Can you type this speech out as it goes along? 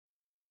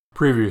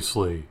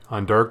Previously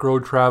on Dark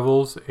Road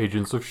Travels,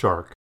 Agents of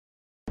Shark.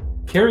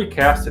 Carrie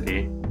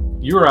Cassidy,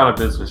 you were on a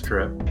business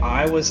trip.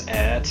 I was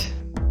at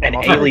an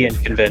alien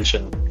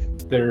convention.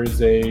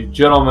 There's a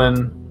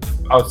gentleman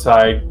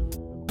outside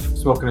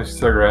smoking a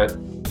cigarette.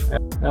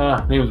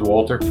 Name is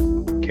Walter.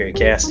 Carrie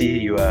Cassidy,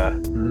 you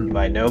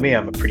might know me.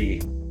 I'm a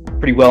pretty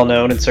well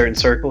known in certain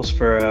circles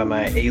for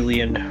my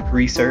alien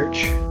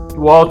research.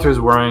 Walter's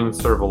wearing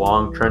sort of a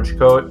long trench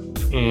coat,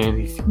 and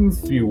he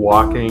seems to be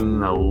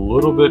walking a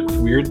little bit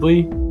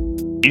weirdly.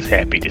 He's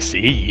happy to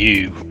see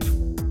you.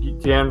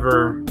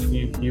 Danver,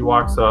 he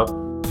walks up,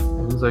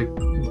 and he's like,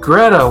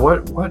 Greta,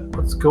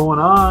 what's going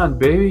on,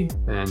 baby?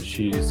 And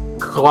she just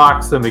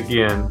clocks him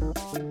again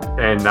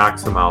and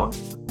knocks him out.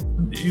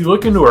 You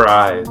look into her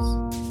eyes.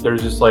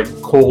 There's just like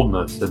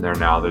coldness in there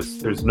now.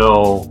 There's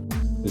no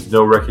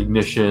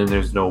recognition.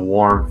 There's no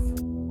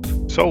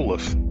warmth.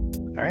 Soulless.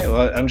 All right.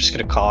 Well, I'm just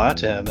gonna call out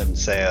to him and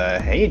say,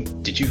 "Hey,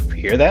 did you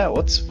hear that?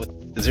 What?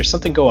 Is there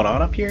something going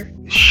on up here?"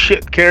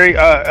 Shit, Carrie.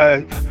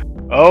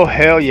 Oh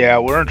hell yeah,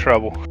 we're in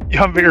trouble.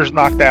 Yumvir's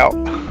knocked out.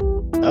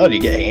 Oh, did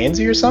you get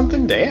handsy or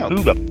something? Damn.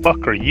 Who the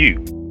fuck are you?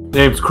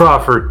 Name's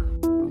Crawford.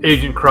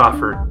 Agent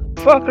Crawford.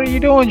 Fuck are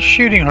you doing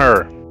shooting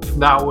her?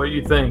 Not what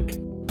you think.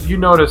 You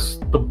notice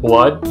the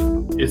blood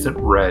isn't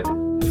red.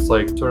 It's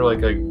like sort of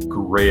like a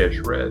grayish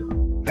red.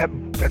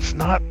 That's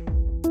not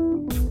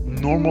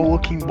normal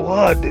looking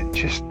blood. It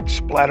just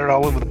splattered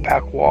all over the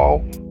back wall.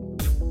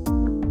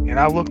 And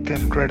I looked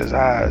in Greta's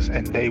eyes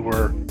and they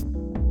were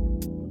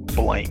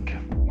blank.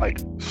 Like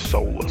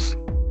soulless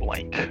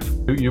blank.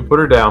 You put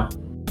her down.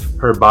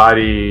 Her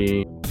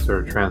body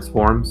sort of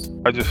transforms.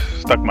 I just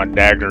stuck my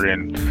dagger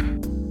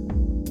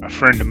in a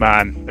friend of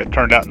mine that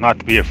turned out not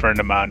to be a friend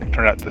of mine. It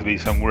turned out to be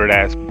some weird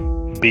ass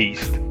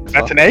beast.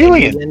 That's an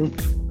alien.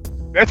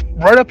 That's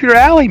right up your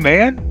alley,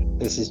 man.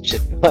 This is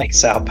just like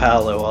Sao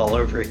Paulo all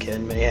over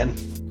again, man.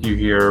 You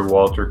hear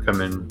Walter come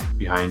in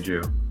behind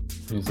you.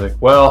 He's like,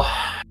 well,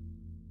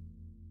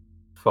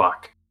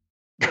 fuck.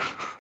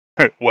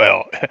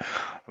 Well,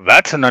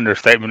 that's an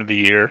understatement of the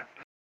year.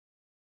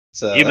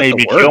 So you made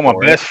me kill my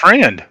best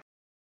friend.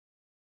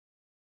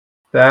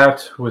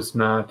 That was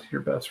not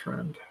your best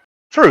friend.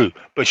 True,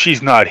 but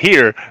she's not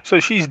here, so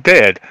she's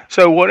dead.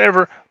 So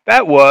whatever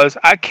that was,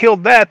 I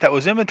killed that. That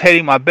was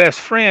imitating my best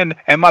friend,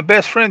 and my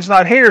best friend's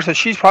not here, so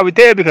she's probably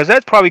dead because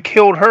that's probably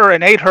killed her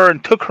and ate her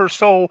and took her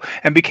soul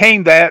and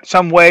became that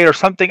some way or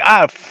something.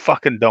 I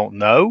fucking don't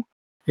know.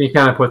 He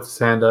kind of puts his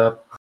hand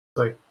up,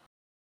 like,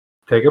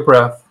 take a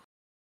breath.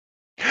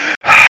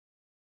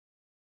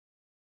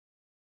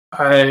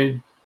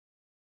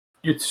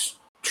 It's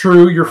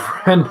true, your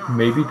friend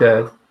may be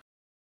dead,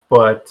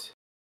 but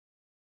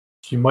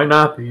she might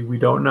not be. We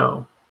don't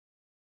know.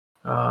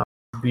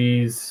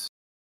 These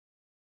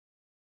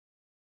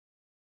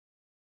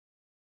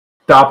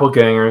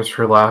doppelgangers,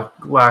 for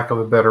lack of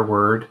a better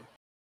word,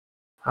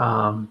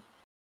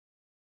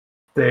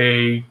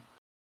 they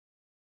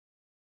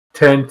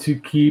tend to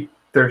keep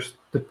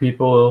the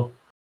people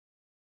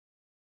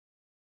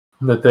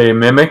that they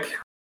mimic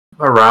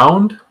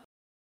around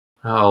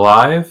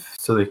alive,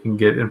 so they can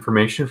get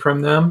information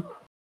from them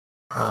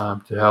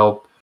to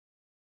help,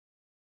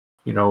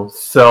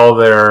 sell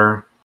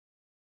their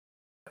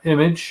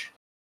image.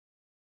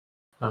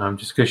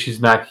 Just because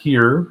she's not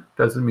here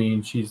doesn't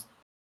mean she's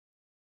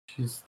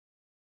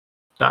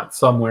not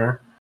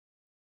somewhere.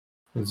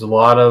 There's a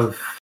lot of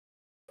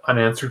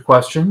unanswered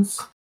questions.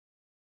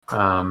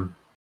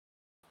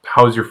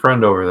 How's your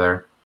friend over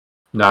there?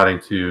 Nodding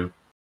to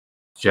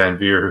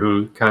Janvier,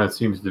 who kind of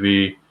seems to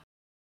be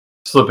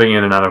slipping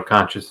in and out of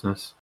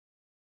consciousness.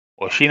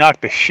 Well, she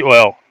knocked the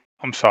well,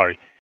 I'm sorry.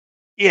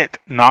 It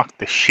knocked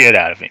the shit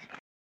out of him.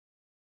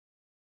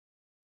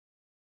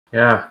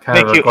 Yeah,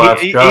 kind of a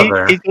glass jaw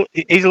there.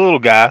 He's a little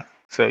guy,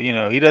 so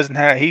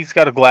he's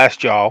got a glass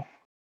jaw.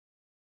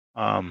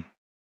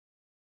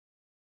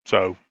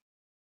 So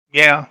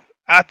yeah,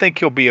 I think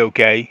he'll be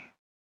okay.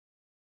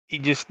 He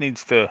just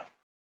needs to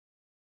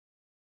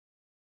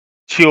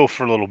chill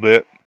for a little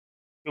bit.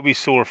 He'll be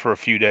sore for a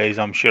few days,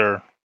 I'm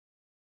sure.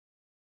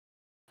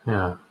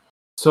 Yeah.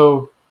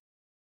 So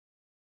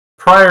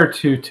prior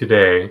to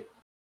today,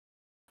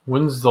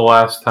 when's the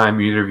last time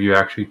either of you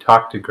actually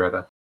talked to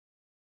Greta?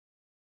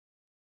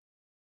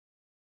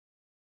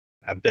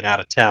 I've been out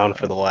of town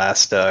for the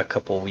last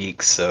couple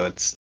weeks, so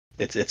it's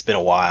been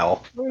a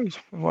while.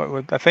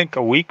 I think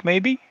a week,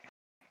 maybe.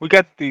 We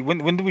got when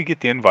did we get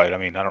the invite? I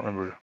mean, I don't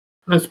remember.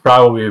 It's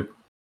probably,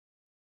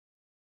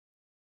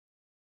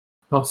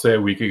 I'll say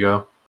a week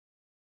ago.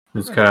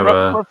 It's kind of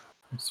a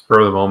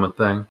spur of the moment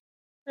thing.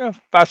 Yeah,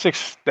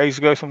 5-6 days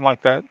ago, something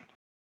like that.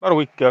 About a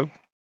week ago.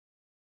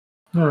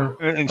 Yeah.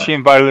 And she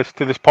invited us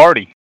to this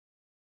party.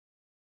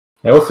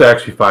 It was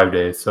actually 5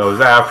 days, so it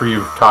was after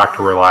you talked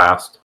to her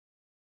last.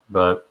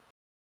 But,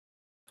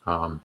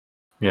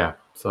 yeah,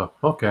 so,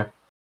 okay.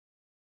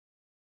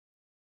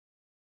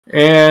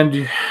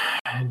 And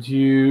do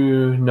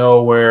you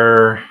know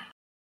where,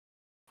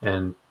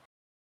 and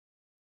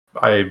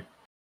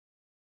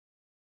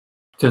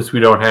since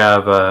we don't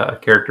have a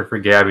character for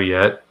Gabby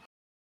yet,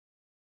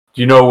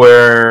 Do you know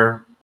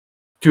where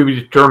To Be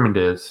Determined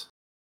is?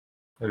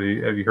 Have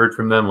you heard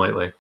from them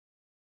lately?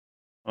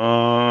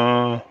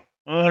 No,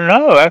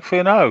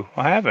 actually, no,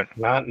 I haven't.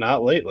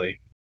 Not lately.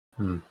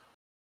 All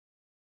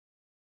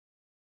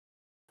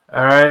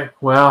right.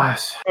 Well,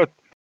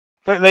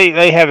 But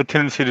they have a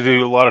tendency to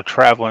do a lot of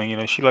traveling. You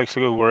know, she likes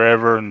to go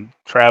wherever and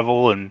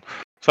travel and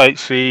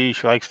sightsee.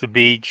 She likes the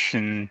beach,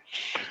 and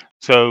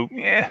so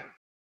yeah,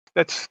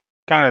 that's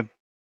kind of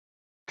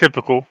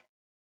typical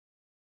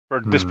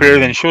for this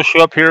period. Then she'll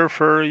show up here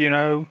for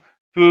 2,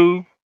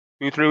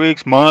 3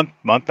 weeks, month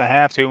and a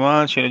half, 2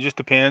 months. You know, it just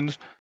depends.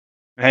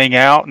 Hang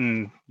out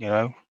and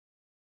do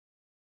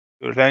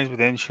her things, but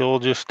then she'll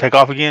just take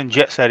off again.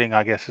 Jet setting,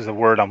 I guess, is the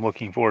word I'm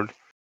looking for.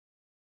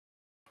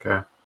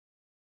 okay.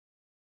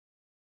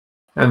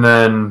 And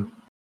then,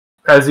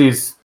 as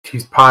he's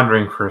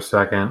pondering for a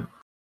second,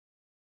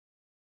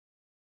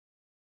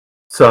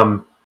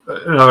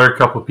 another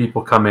couple of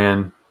people come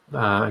in,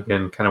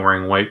 again, kind of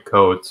wearing white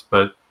coats,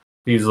 but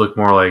these look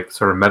more like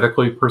sort of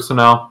medically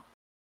personnel.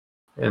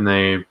 And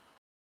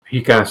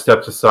he kind of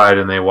steps aside,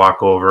 and they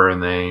walk over,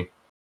 and they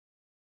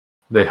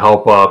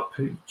help up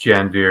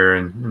Janvir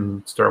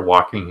and start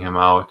walking him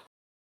out.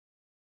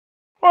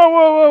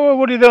 Whoa!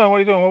 What are you doing? What are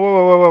you doing?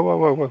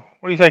 Whoa! What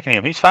are you taking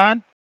him? He's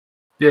fine.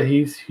 Yeah,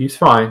 he's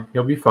fine.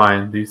 He'll be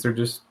fine. These are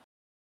just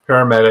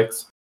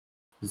paramedics.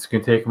 Just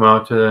gonna take him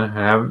out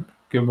to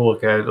give him a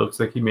look at it. It looks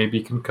like he may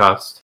be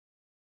concussed.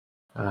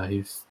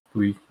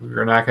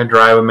 We're not gonna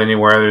drive him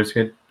anywhere. They're just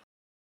gonna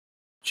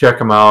check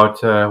him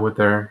out with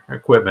their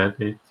equipment.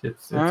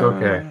 It's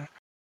okay.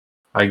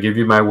 I give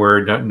you my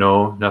word.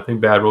 No,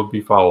 nothing bad will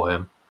befall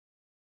him.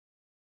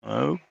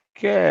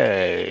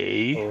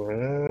 Okay.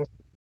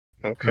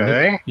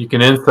 Okay. You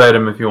can insight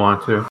him if you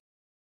want to.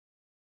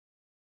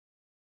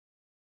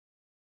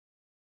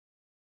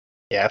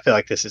 Yeah, I feel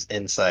like this is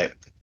insight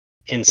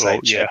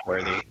check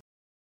worthy.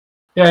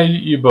 Yeah,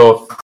 you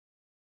both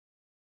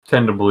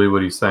tend to believe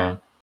what he's saying.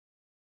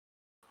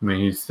 I mean,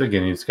 he's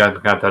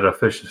got that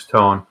officious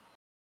tone,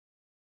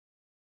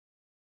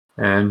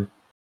 and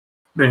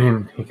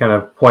then he kind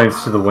of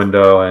points to the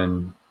window,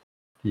 and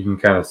you can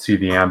kind of see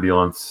the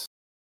ambulance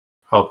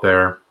out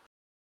there.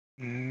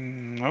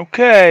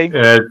 Okay.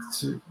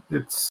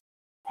 It's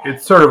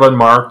sort of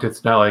unmarked.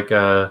 It's not like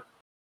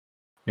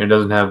it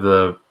doesn't have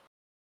the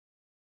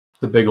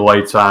big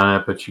lights on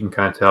it, but you can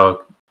kind of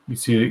tell. You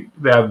see,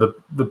 they have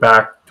the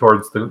back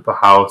towards the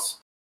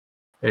house,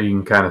 and you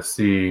can kind of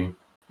see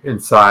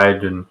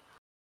inside, and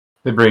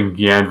they bring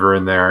Janvir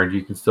in there, and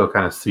you can still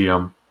kind of see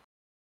him.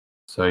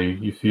 So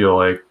you feel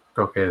like,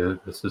 okay,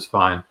 this is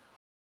fine.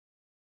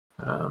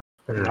 All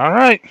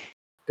right.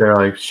 They're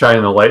like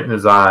shining the light in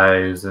his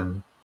eyes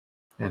and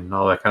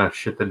all that kind of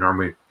shit that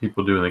normally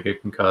people do when they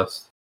get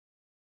concussed.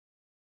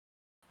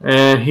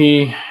 And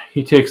he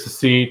takes the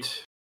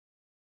seat.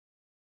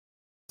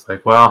 It's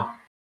like, well,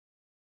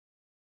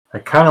 I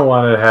kind of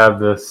want to have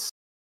this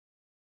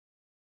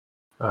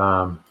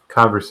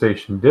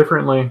conversation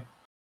differently,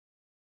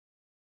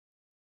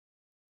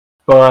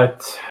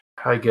 but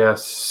I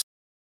guess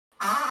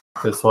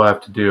this will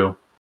have to do.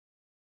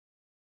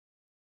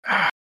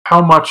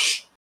 How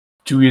much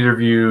do either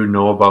of you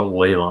know about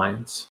ley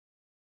lines?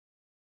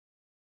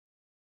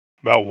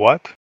 About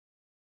what?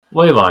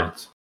 Ley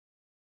lines.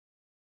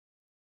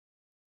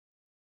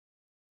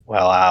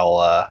 Well,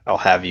 I'll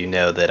have you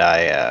know that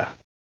I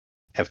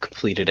have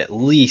completed at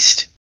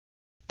least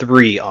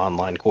 3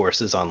 online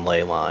courses on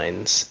ley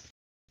lines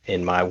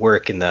in my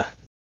work in the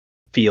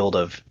field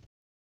of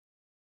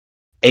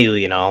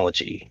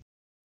alienology.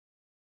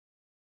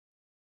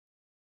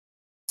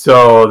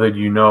 So that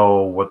you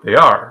know what they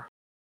are.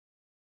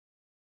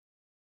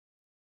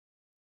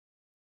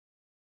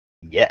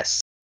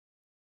 Yes.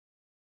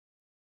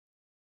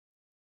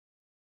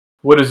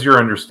 What is your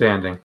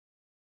understanding?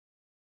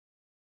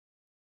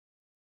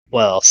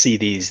 Well, see,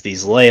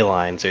 these ley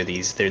lines are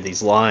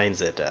these lines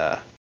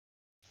that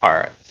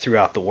are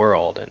throughout the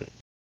world, and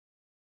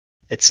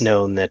it's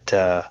known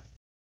that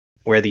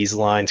where these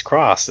lines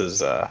cross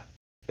is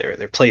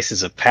they're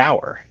places of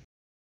power.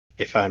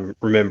 If I'm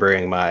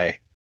remembering my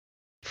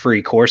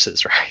free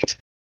courses right.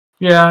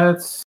 Yeah,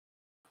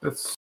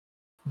 that's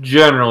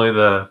generally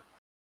the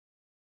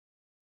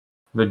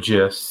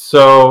gist.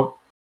 So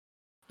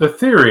the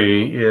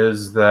theory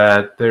is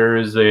that there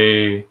is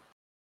an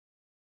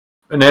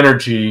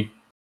energy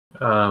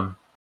that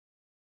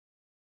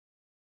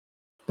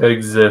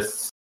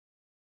exists,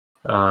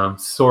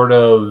 sort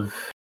of.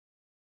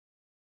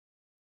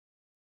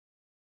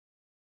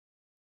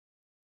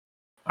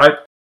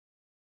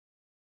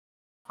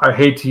 I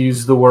hate to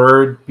use the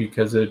word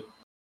because it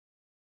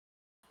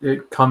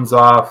comes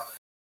off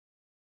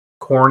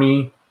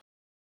corny,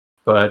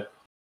 but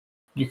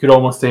you could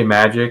almost say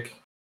magic.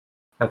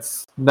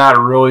 That's not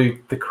really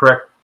the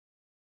correct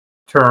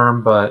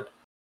term, but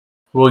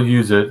we'll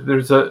use it.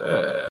 There's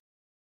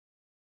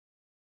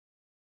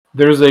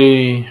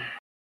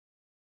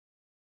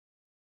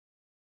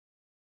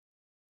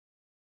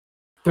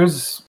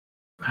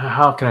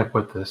how can I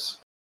put this?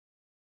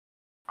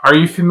 Are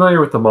you familiar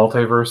with the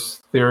multiverse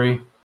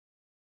theory?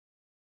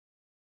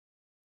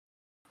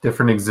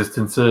 different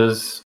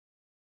existences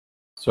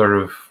sort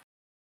of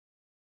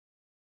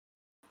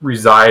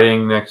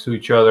residing next to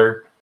each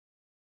other,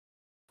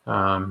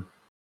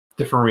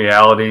 different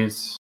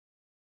realities.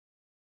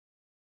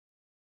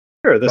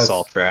 Sure, this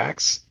all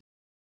tracks.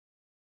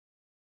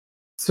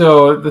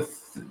 So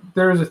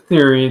there's a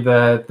theory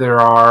that there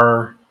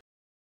are,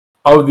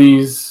 of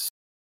these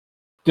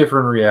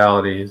different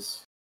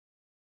realities,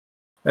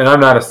 and I'm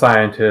not a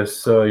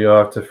scientist, so you'll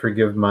have to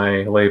forgive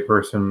my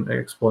layperson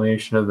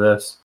explanation of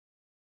this,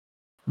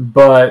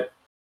 but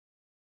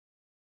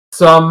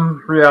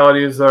some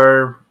realities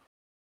are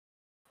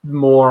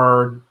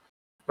more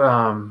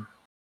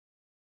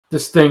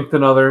distinct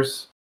than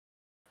others,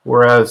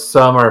 whereas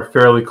some are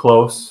fairly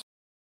close,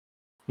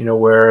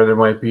 where there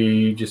might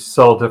be just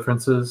subtle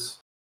differences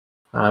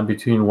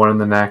between one and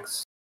the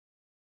next.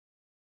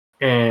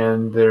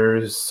 And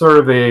there's sort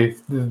of a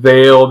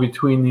veil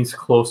between these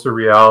closer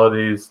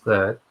realities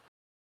that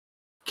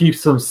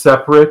keeps them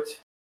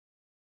separate.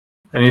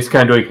 And he's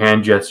kind of doing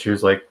hand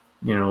gestures, like,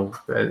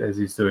 as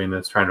he's doing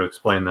this, trying to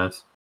explain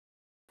this.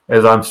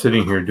 As I'm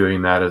sitting here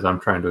doing that, as I'm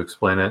trying to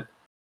explain it.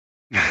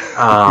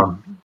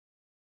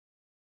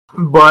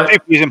 But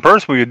if he's in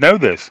person, we'd know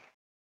this.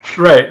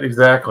 Right,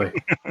 exactly.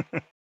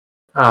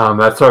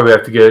 That's why we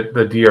have to get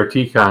the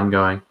DRT con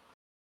going.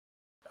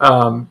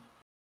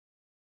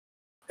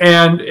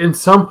 And in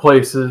some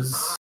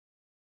places,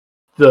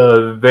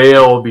 the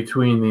veil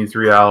between these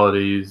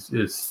realities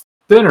is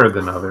thinner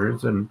than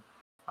others, and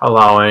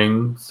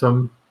allowing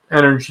some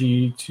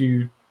energy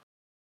to,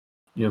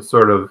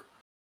 sort of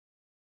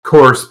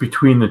course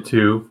between the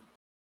two.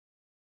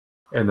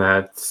 And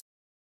that's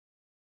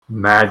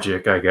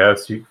magic, I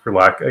guess, for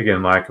lack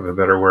of a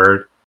better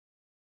word.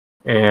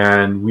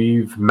 And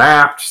we've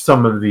mapped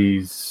some of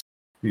these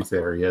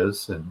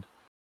areas, and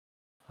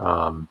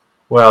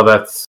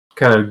that's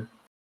kind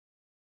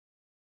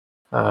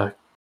of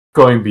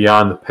going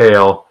beyond the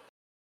pale.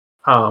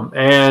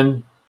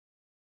 And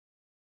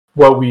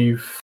what we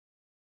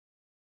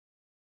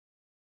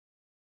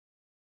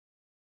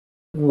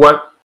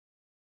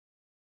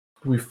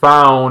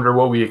found, or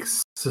what we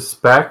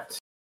suspect,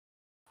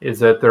 is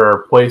that there are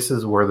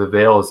places where the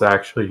veil has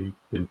actually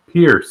been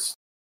pierced,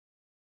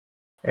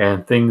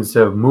 and things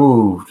have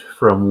moved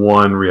from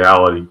one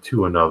reality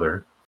to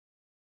another.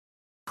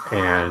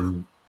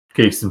 And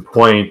case in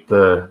point,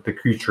 the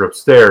creature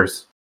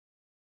upstairs.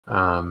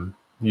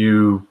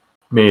 You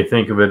may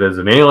think of it as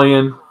an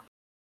alien.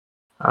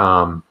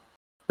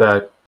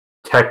 That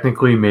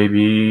technically may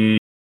be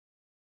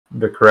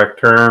the correct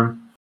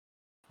term,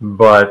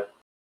 but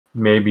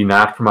maybe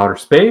not from outer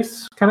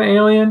space kind of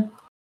alien,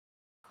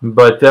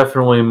 but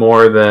definitely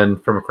more than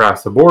from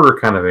across the border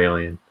kind of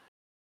alien.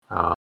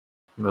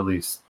 At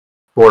least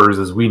borders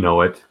as we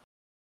know it.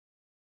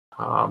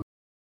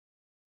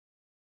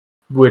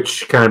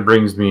 Which kind of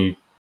brings me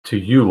to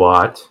you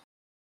lot.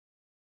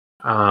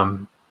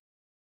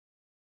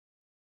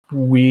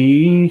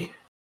 We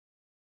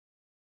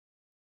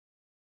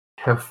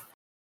have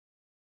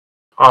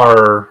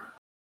our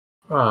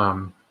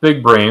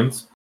big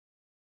brains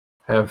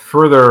have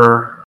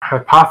further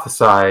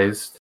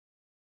hypothesized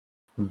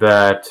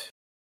that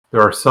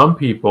there are some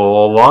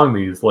people along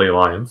these ley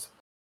lines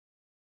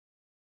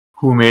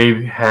who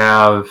may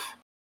have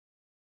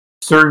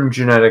certain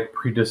genetic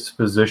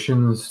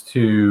predispositions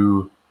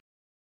to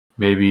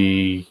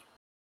maybe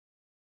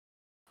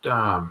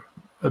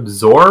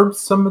absorb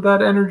some of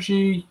that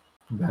energy,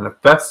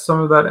 manifest some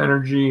of that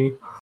energy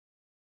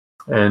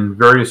in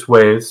various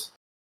ways.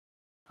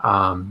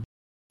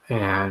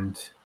 And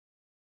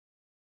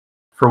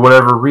for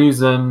whatever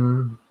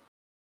reason,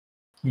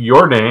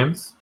 your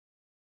names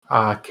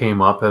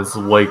came up as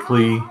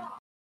likely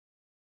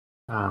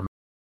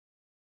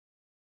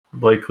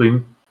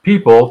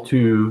people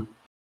to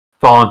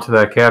fall into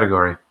that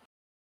category.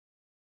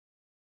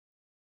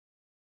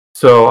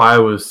 So I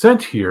was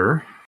sent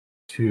here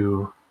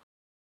to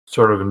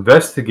sort of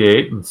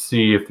investigate and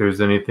see if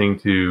there's anything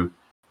to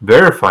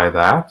verify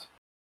that.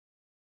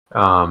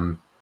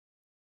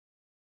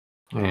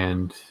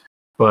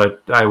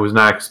 But I was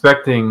not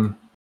expecting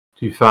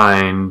to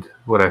find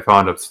what I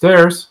found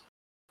upstairs.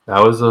 That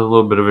was a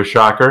little bit of a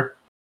shocker.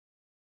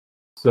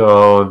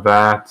 So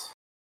that's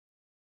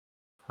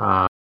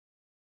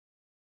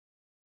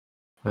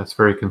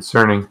very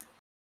concerning.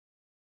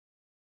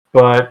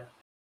 But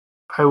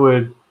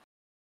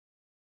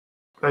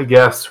I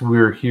guess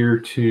we're here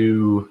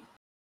to,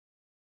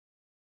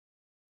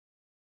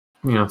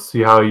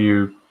 see how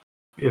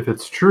if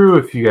it's true,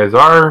 if you guys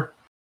are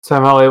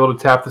somehow able to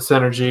tap this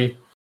energy,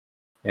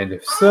 and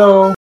if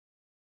so,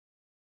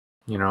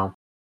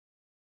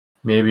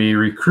 maybe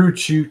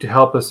recruit you to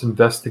help us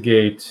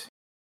investigate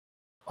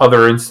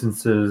other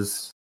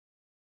instances,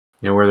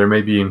 where there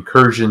may be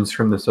incursions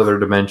from this other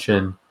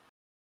dimension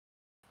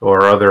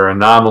or other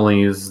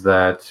anomalies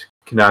that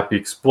cannot be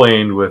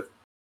explained with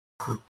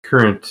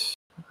current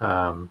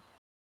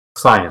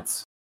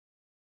science.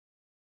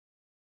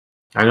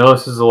 I know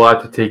this is a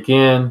lot to take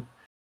in.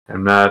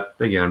 I'm not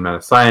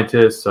a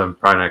scientist, so I'm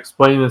probably not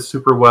explaining this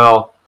super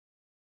well.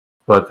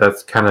 But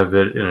that's kind of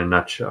it in a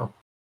nutshell.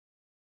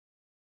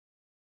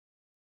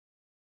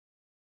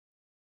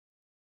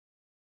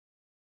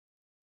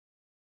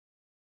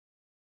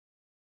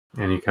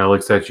 And he kind of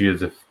looks at you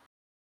as if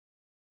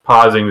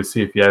pausing to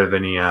see if you have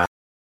any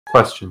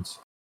questions.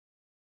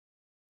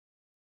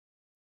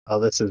 Oh,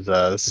 this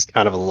is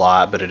kind of a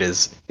lot, but it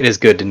is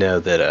good to know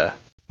that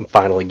I'm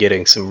finally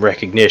getting some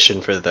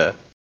recognition for the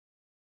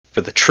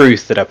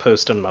truth that I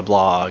post on my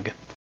blog.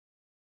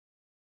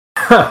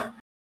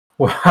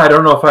 Well, I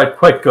don't know if I'd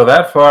quite go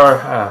that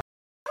far.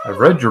 I've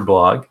read your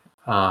blog.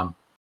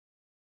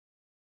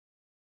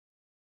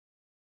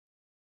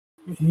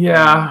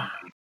 Yeah.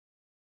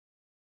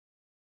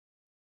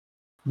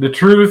 The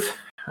truth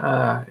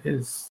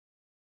is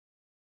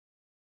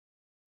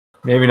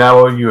maybe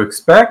not what you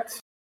expect,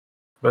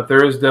 but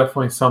there is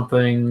definitely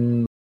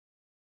something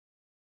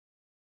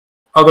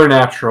other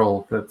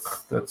natural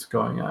that's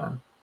going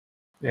on.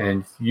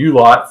 And you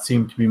lot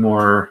seem to be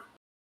more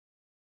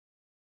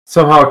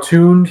somehow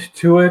tuned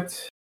to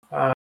it.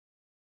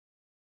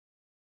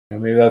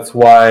 Maybe that's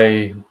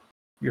why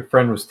your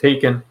friend was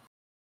taken.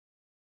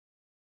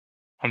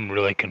 I'm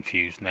really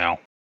confused now.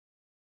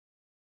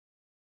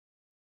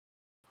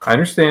 I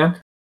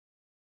understand.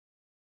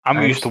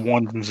 I'm used to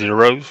ones and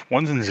zeros.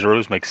 Ones and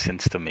zeros make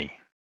sense to me.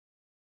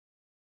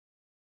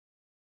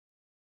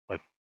 But,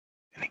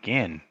 and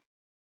again,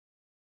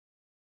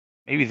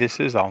 maybe this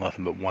is all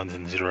nothing but ones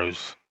and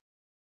zeros.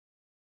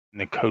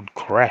 And the code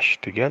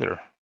crashed together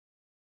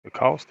to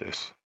cause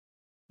this.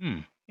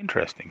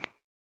 Interesting.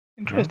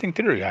 Interesting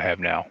theory I have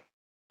now.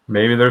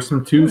 Maybe there's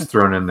some twos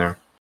thrown in there.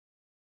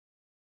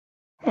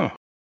 Huh.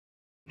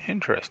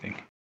 Interesting.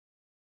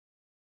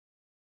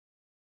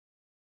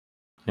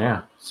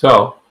 Yeah.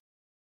 So,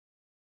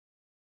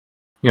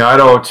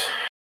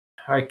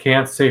 I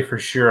can't say for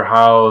sure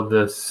how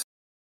this,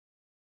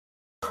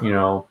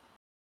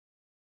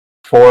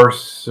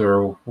 force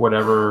or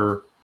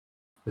whatever,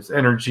 this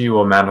energy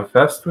will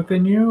manifest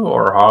within you,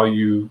 or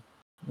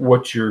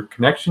what your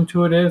connection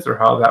to it is, or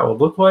how that will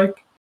look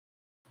like.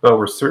 But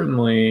we're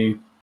certainly,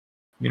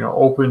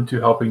 open to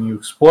helping you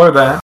explore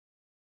that.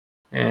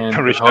 And I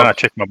reach down, I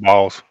check my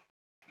balls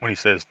when he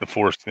says the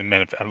force and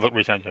manifest. I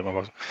reach down and check my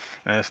balls,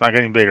 and it's not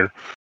getting bigger.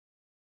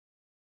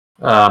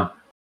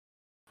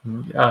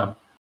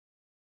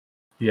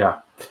 Yeah.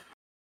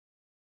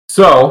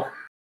 So,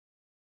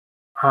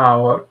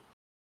 what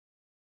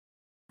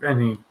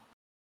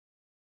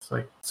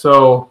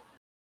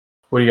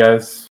do you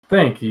guys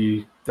think?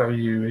 Are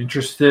you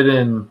interested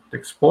in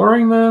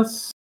exploring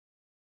this?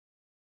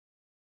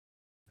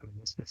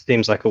 It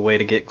seems like a way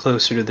to get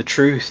closer to the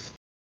truth.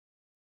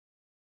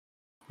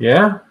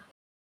 Yeah.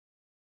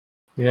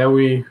 Yeah,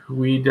 we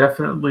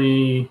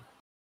definitely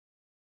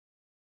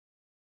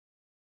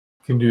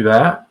can do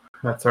that.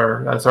 That's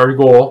our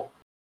goal,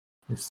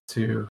 is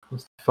to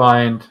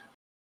find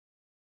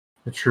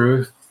the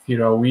truth.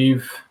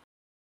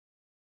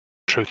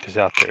 Truth is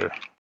out there.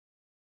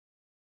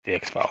 The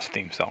X-Files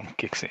theme song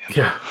kicks in.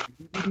 Yeah.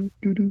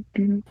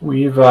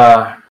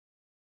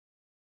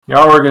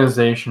 Our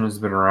organization has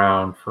been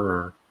around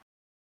for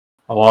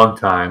a long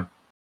time,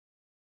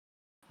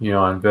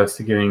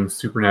 investigating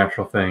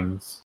supernatural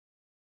things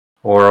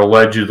or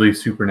allegedly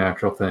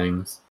supernatural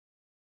things.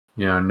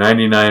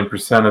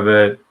 99% of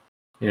it,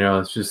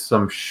 it's just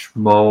some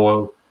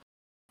schmo.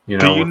 Do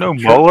you know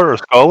Mulder or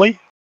Scully?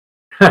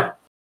 They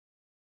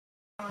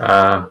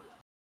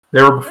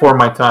were before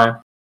my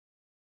time.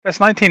 That's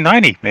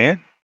 1990,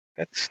 man.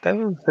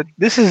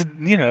 This is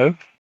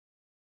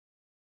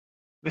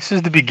this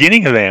is the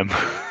beginning of them.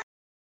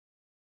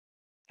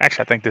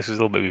 Actually, I think this is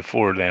a little bit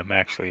before them.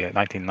 Actually, at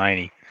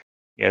 1990.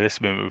 Yeah, this has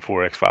been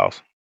before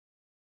X-Files.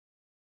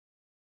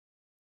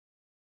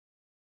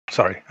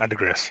 Sorry, I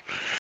digress.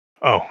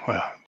 Oh,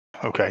 well,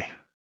 okay.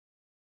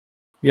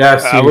 Yeah,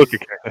 I look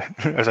at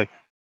I was like,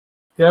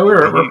 yeah,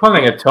 we're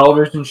planning a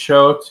television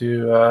show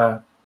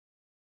to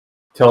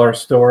tell our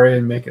story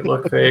and make it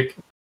look fake.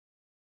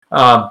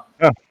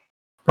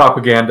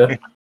 Propaganda.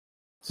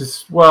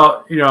 Just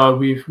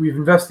we've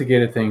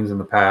investigated things in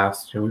the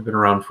past. We've been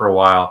around for a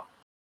while.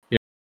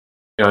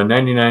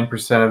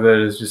 99% of it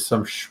is just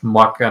some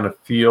schmuck on a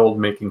field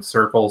making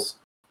circles,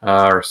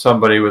 or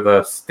somebody with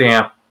a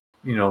stamp,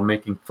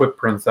 making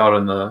footprints out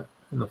in the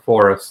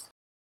forest.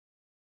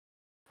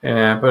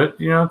 But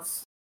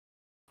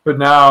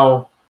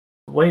now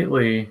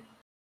lately,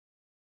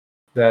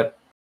 that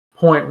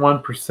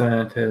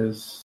 0.1%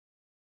 has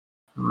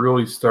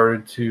really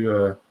started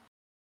to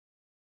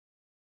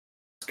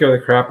scare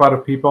the crap out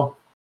of people,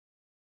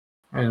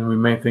 and we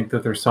may think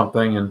that there's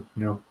something, and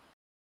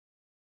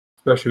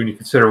especially when you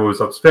consider what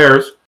was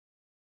upstairs,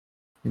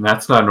 and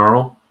that's not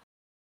normal.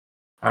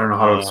 I don't know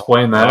how to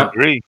explain that. I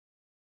agree.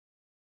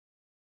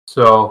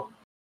 So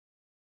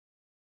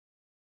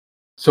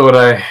what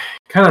I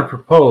kind of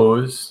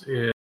propose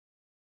is,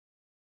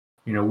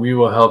 we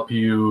will help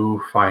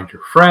you find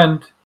your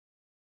friend.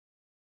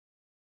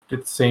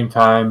 At the same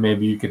time,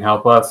 maybe you can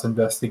help us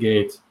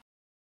investigate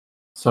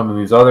some of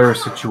these other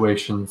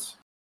situations.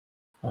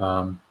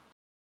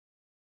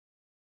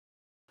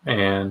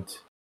 and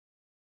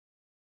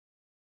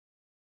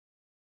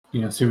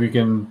see if we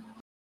can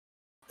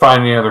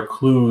find any other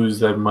clues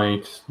that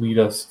might lead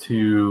us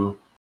to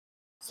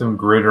some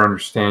greater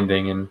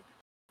understanding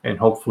and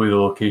hopefully the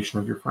location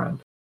of your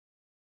friend.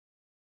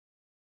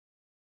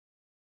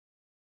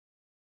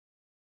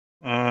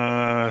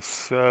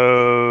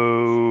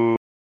 So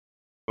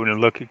I'm gonna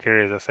look at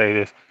Carrie as I say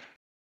this.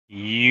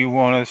 You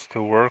want us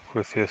to work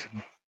with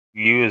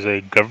you as a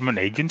government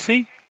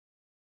agency?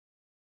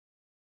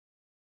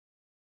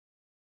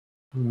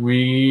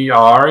 We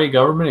are a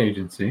government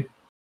agency.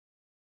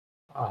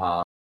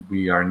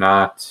 We are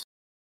not.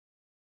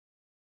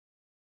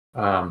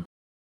 How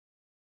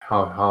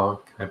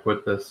can I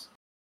put this?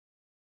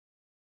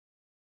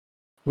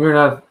 We're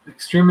not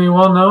extremely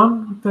well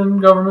known within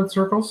government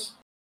circles.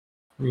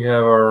 We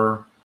have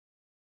a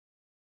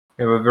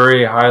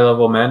very high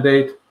level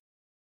mandate,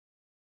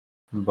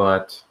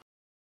 but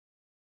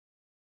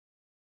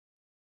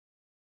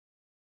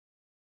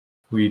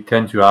we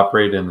tend to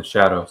operate in the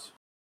shadows.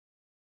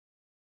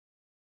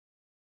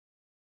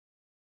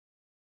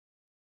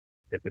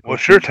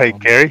 What's your take,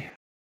 Gary?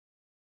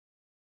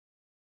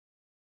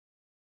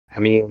 I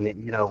mean,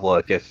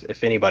 look,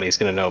 if anybody's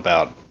going to know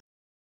about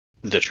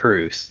the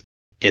truth,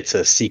 it's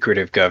a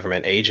secretive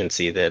government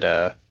agency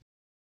that,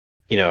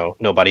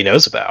 nobody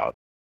knows about.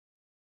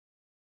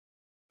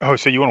 Oh,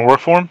 so you want to work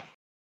for him?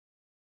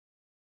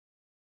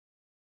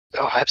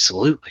 Oh,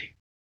 absolutely.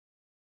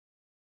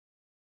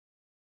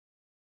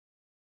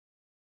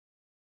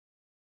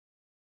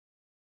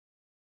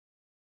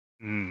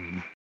 Hmm.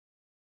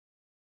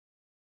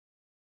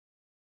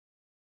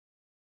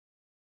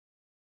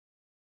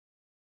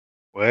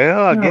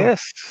 Well, I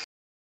guess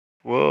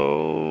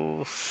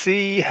we'll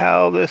see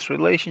how this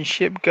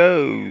relationship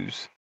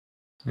goes.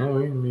 Yeah,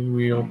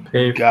 we'll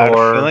pay Got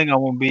for. a feeling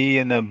I'm gonna be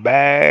in the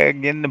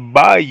bag in the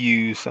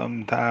bayou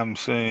sometime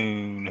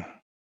soon.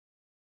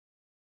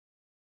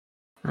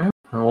 It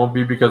won't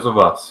be because of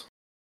us.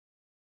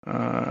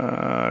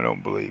 I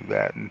don't believe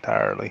that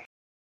entirely.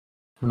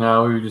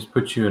 No, we would just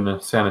put you in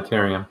a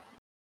sanitarium.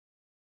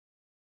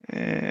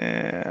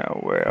 Yeah,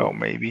 well,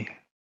 maybe.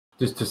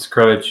 Just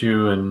discredit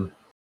you and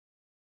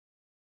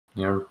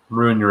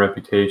ruin your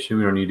reputation.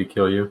 We don't need to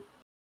kill you.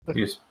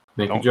 We just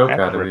make a joke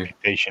out of you.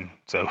 Reputation,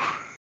 so.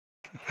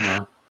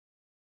 Yeah.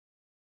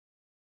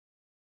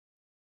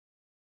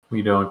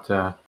 We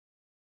don't.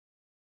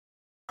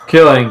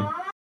 Killing.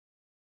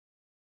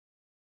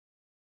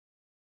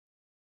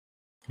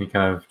 He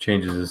kind of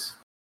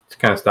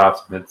kind of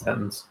stops mid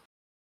sentence.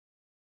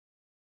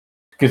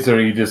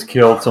 Considering he just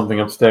killed something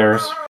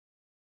upstairs.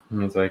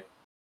 And he's like,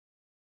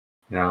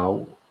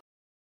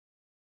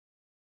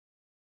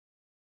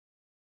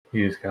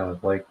 he just kind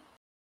of like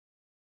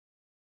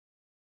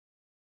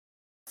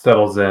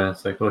settles in.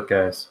 It's like, look,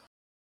 guys,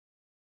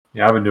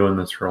 I've been doing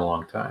this for a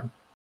long time.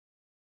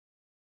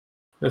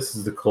 This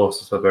is the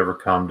closest I've ever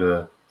come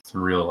to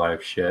some real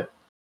life shit.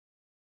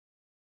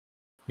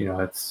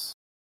 It's,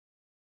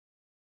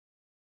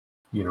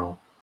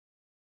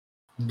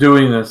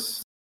 doing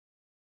this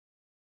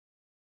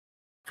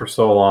for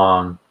so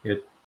long,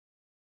 you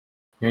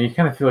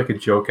kind of feel like a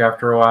joke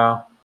after a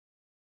while.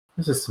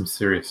 This is some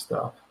serious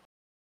stuff.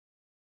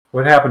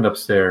 What happened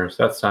upstairs,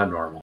 that's not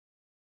normal.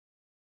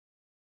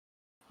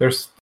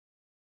 There's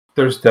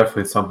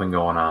definitely something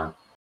going on.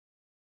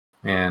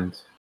 And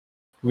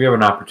we have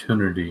an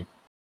opportunity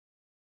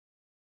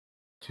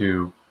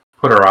to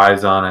put our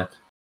eyes on it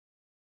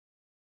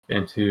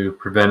and to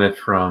prevent it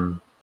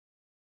from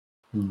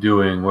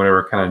doing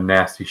whatever kind of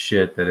nasty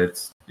shit that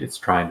it's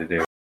trying to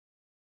do.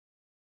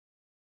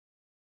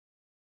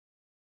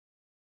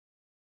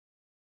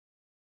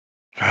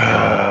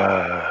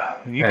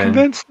 You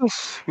convinced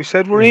us. We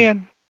said we're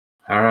in.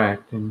 All right.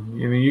 And,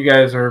 you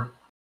guys are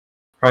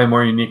probably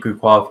more uniquely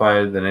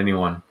qualified than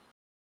anyone.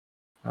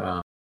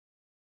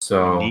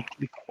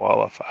 Uniquely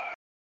qualified.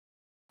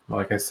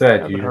 Like I said,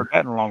 haven't heard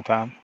that in a long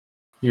time.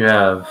 You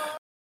have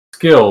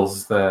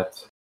skills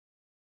that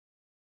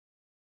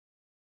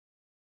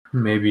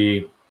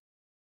maybe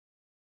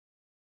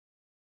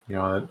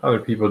that other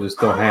people just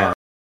don't have.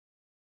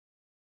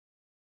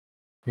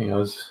 Here,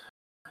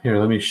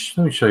 let me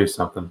show you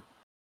something.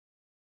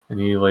 And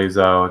he lays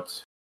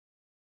out.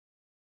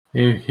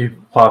 He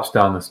plops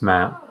down this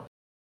map,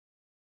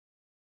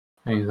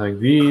 and he's like,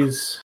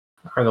 "These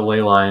are the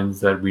ley lines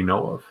that we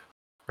know of,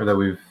 or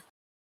that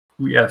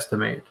we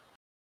estimate."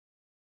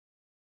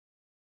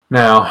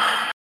 Now,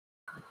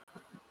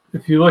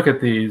 if you look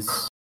at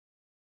these,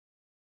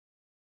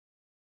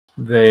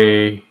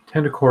 they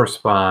tend to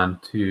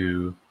correspond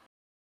to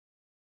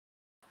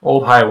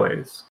old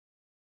highways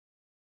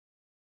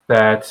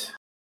that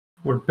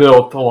were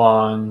built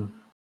along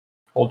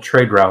old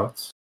trade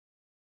routes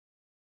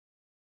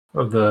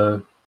of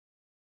the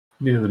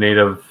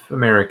Native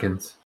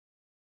Americans,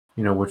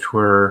 which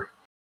were,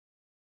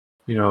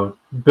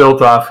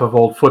 built off of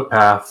old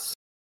footpaths,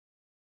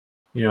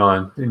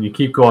 and you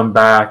keep going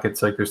back.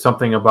 It's like there's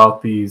something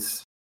about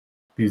these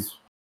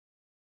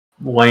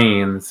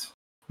lanes,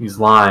 these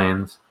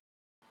lines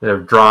that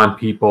have drawn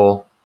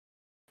people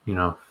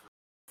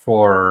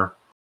for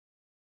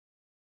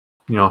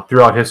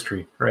throughout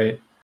history,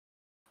 right?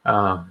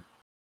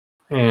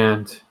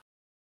 And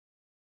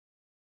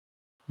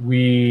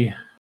we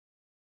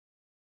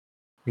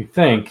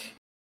think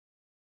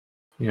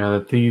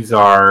that these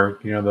are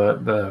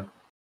the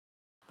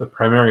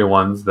primary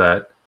ones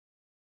that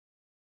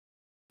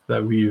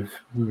we've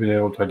been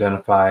able to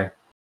identify.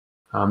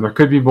 There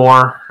could be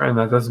more, and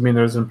that doesn't mean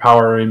there's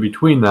power in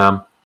between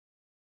them,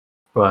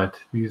 but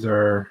these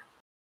are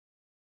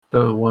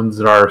the ones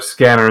that our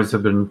scanners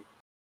have been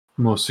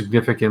most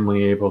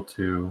significantly able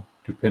to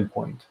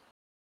pinpoint.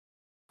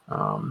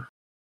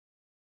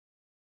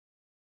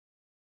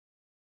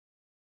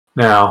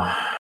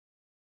 Now,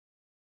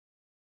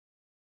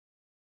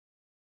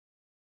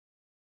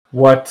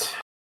 what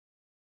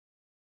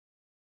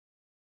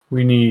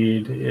we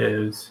need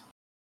is,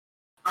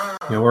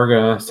 we're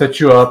going to set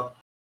you up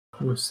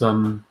with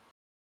some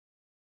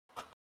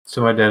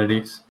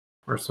identities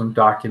or some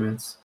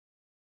documents,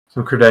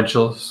 some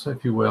credentials,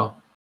 if you will.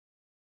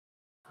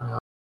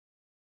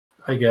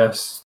 I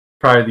guess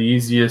probably the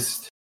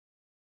easiest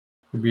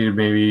would be to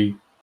maybe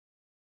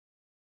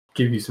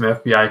give you some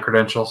FBI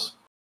credentials.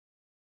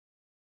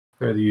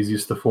 They're the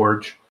easiest to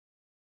forge.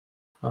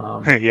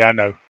 Yeah, I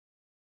know.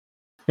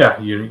 Yeah,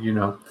 you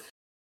know.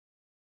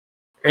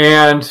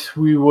 And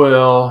we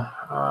will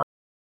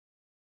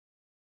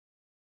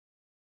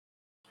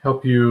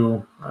help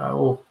you.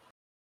 We'll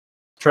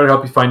try to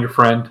help you find your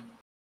friend,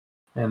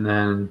 and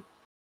then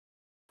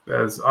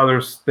as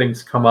other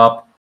things come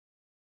up,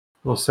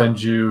 we'll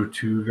send you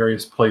to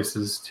various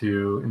places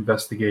to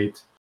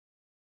investigate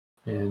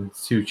and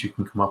see what you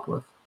can come up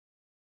with.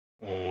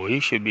 Well, we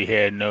should be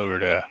heading over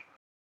to,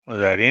 was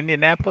that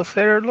Indianapolis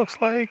there, it looks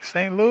like?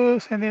 St.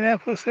 Louis,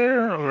 Indianapolis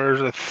there? Or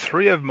is it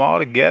three of them all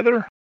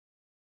together?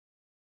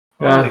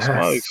 Holy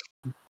smokes.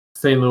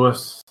 St.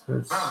 Louis.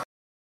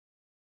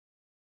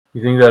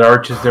 You think that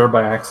arch is there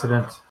by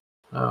accident?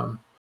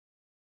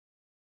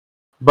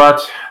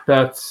 But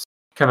that's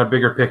kind of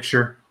bigger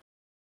picture.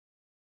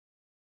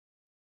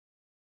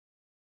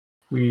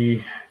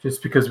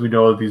 Just because we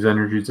know that these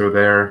energies are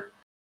there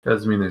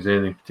doesn't mean there's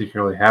anything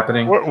particularly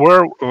happening.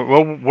 Where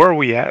are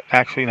we at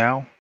actually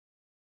now?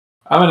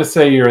 I'm going to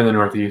say you're in the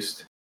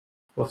Northeast,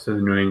 close to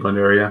the New England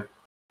area.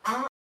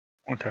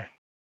 Okay.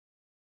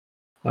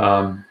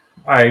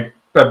 I've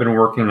been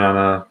working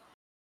on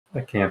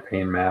a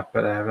campaign map,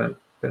 but I haven't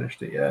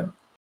finished it yet.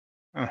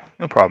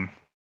 No problem.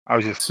 I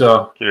was just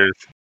curious.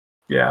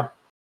 Yeah.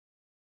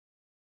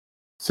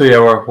 So yeah,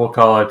 we'll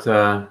call it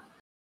the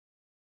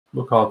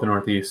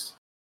Northeast.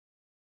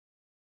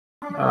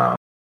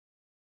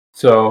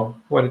 So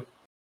what?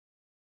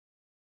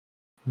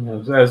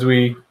 As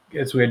we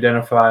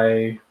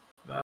identify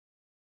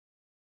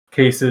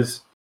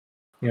cases,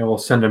 we'll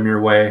send them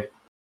your way,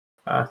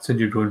 send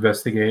you to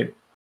investigate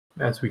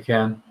as we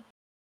can,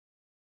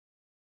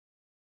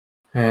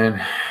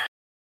 and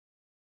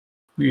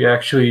we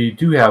actually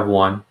do have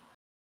one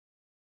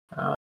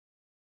that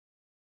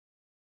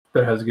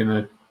has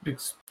going to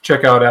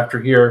check out after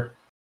here.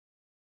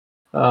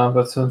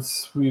 But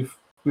since we've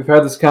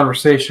had this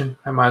conversation,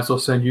 I might as well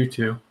send you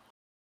two.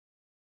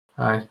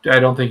 I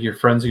don't think your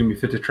friend's going to be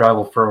fit to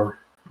travel for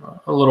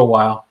a little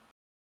while,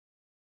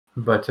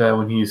 but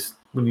when he's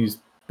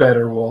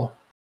better, we'll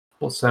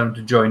send him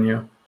to join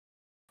you,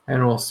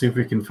 and we'll see if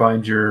we can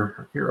find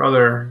your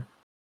other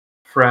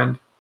friend.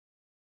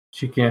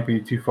 She can't be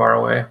too far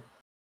away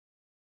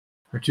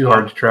or too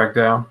hard to track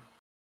down.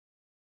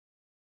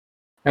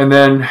 And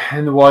then,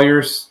 while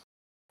you're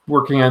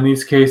working on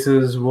these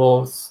cases,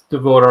 we'll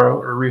devote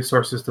our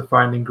resources to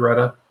finding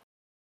Greta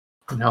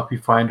and help you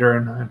find her,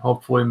 and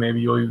hopefully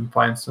maybe you'll even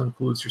find some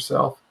clues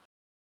yourself.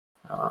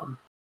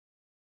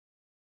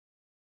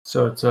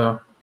 So it's a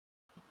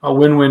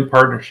win-win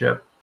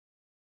partnership,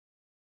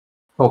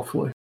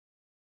 hopefully.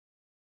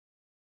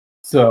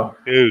 So,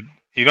 dude,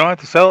 you don't have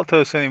to sell it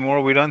to us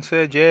anymore. We done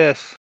said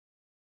yes.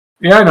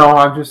 Yeah, I know.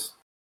 I just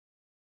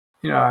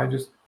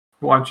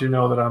want you to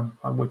know that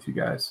I'm with you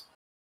guys.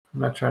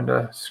 I'm not trying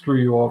to screw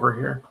you over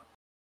here.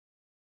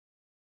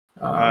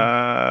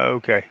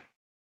 Okay.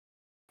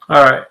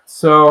 All right.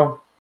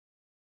 So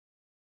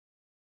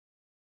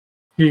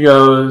he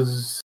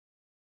goes.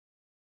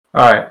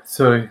 All right.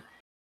 So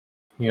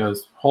he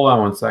goes, hold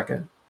on one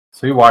second.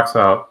 So he walks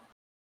out,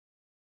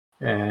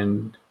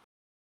 and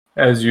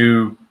as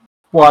you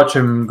watch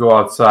him go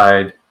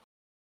outside,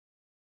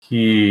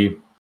 he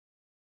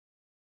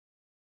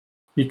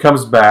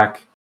comes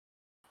back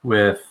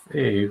with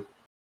a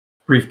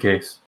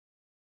briefcase.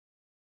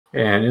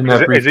 And in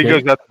that briefcase, as he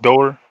goes out the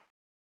door,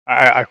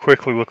 I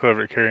quickly look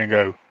over at Carrie and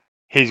go,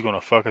 he's going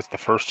to fuck us the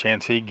first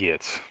chance he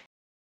gets.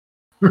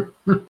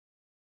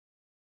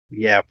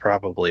 Yeah,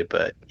 probably,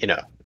 but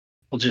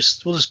we'll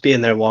just be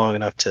in there long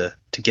enough to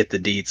get the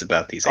deeds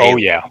about these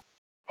aliens.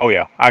 Oh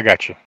yeah, I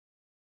got you.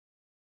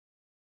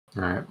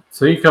 All right.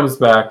 So he comes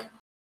back,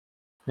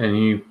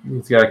 and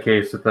he's got a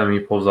case with him. He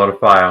pulls out a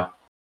file.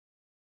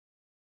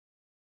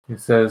 He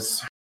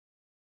says,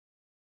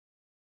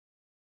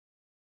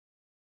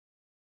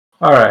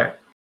 "All right.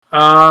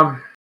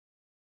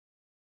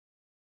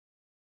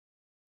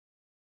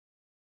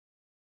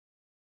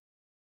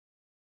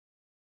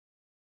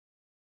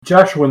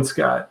 Joshua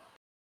Winscott.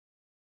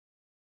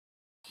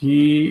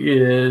 He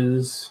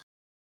is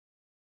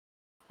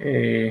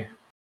a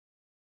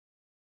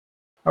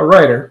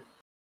writer.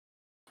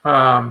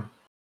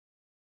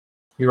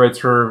 He writes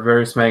for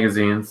various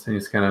magazines, and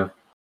he's kind of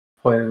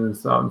playing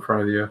this out in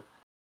front of you.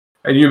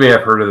 And you may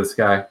have heard of this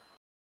guy.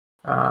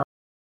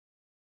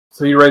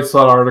 So he writes a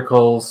lot of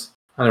articles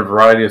on a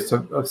variety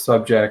of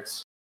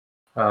subjects,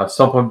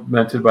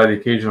 supplemented by the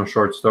occasional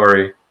short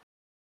story.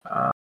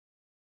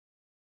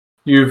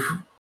 You're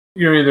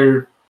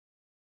either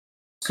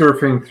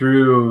surfing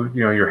through,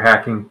 your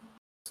hacking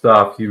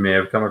stuff. You may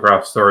have come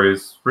across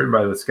stories written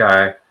by this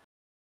guy,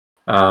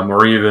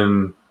 or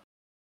even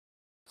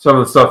some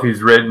of the stuff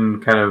he's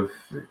written kind of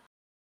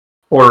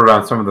bordered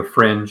on some of the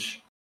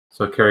fringe.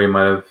 So Carrie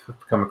might have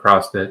come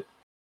across it.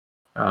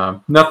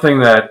 Nothing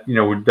that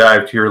would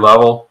dive to your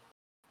level,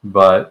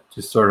 but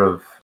just sort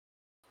of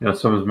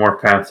some of his more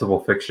fanciful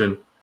fiction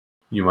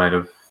you might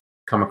have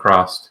come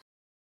across.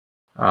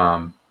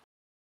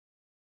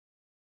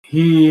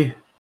 He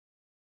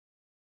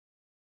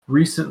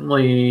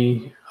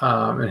recently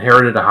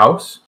inherited a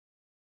house,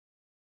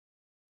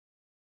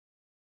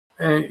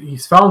 and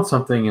he's found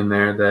something in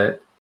there that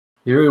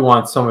he really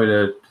wants somebody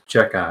to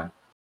check on,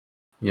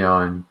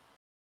 and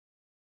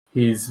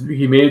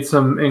he made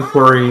some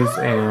inquiries,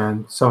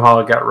 and somehow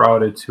it got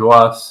routed to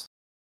us.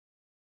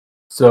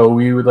 So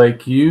we would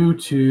like you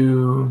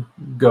to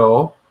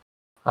go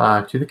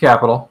to the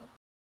Capitol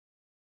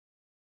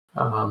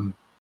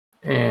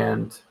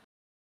and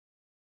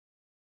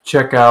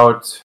check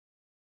out,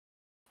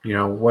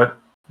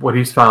 what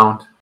he's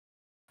found,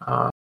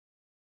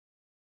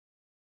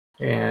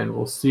 and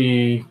we'll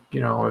see,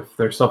 if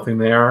there's something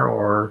there,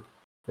 or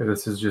if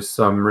this is just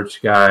some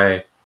rich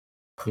guy,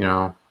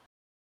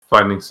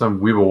 finding some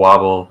weeble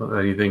wobble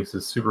that he thinks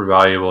is super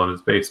valuable in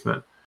his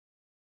basement.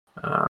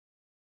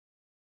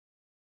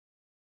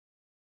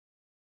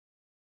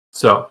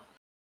 So,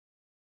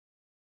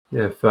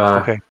 if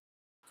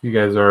you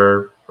guys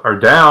are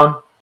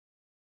down,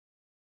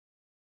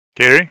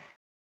 Gary?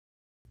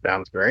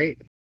 Sounds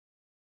great.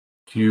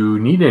 do you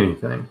need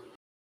anything?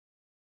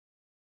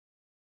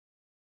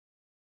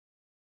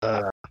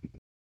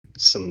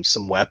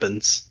 Some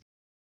weapons.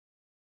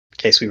 In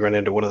case we run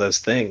into one of those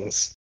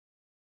things.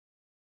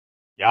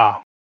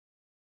 Yeah.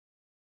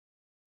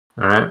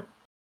 All right.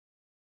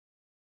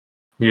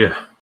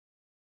 Yeah.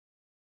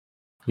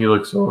 He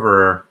looks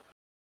over,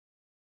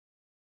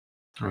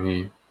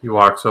 and he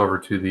walks over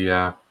to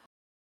the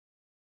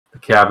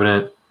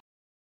cabinet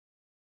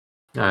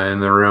in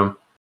the room,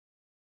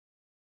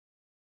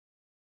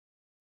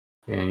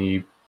 and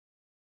he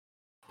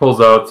pulls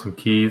out some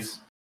keys.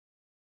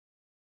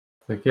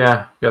 It's like,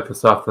 yeah, got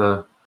this off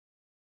the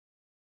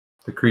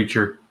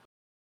creature.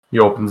 He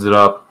opens it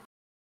up,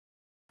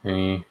 and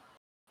he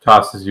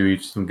tosses you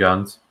each some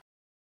guns.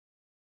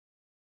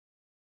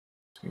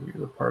 Just gonna give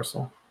you the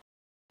parcel.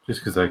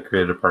 Just because I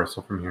created a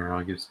parcel from here,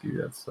 I'll just give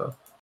you that stuff.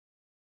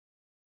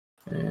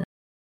 And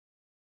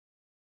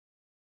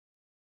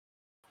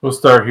we'll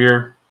start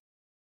here.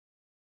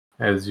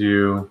 As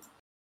you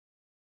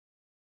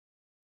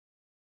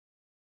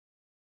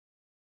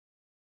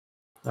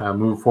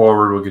move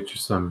forward, we'll get you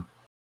some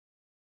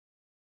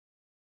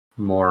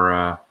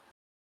more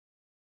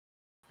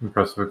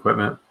impressive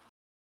equipment.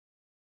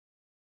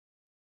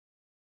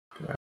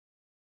 Okay.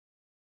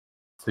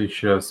 So you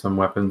should have some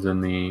weapons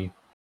in the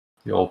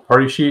old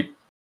party sheet.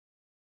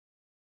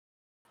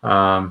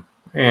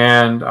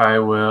 And I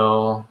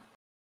will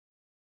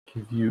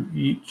give you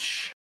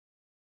each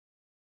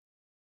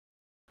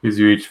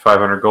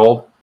 500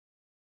 gold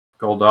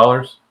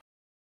dollars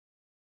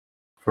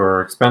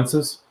for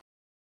expenses.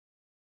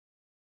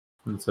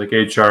 It's like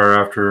HR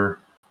after,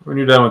 when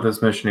you're done with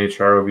this mission,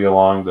 HR will be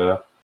along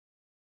to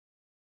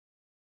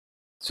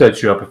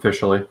set you up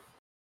officially.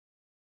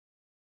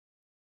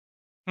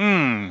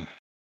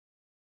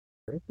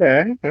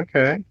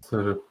 Okay.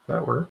 So does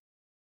that work?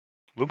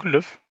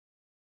 Lucrative.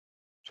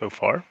 So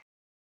far.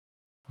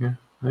 Yeah,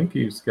 I think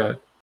he's got.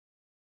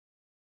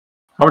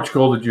 How much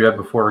gold did you have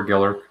before,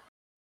 Gellert?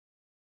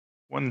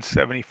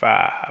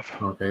 175.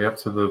 Okay, yep.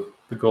 So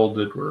the gold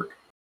did work.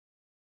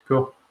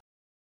 Cool.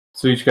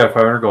 So you each got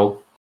 500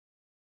 gold.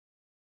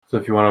 So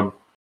if you want to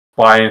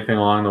buy anything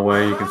along the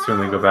way, you can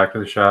certainly go back to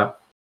the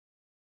shop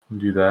and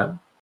do that.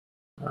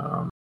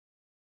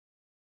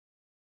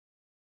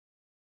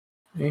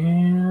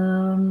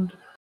 And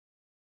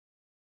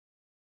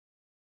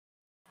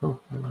I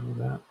don't know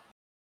that.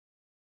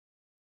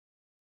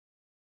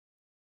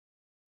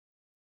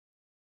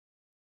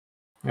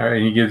 All right,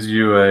 and he gives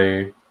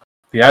you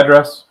the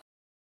address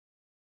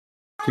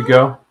to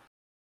go,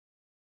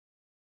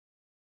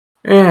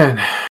 and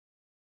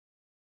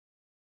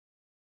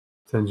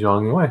sends you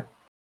along the way.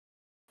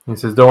 He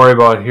says, "Don't worry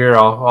about it here.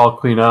 I'll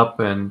clean up,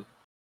 and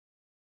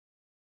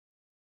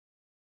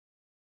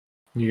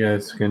you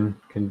guys can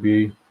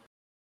be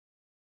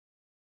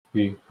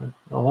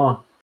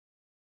along."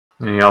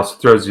 And he also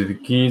throws you the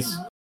keys.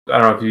 I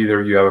don't know if either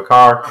of you have a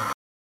car,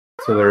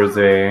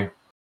 so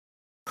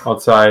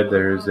outside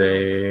there's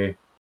a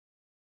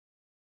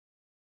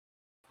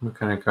What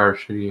kind of car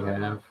should he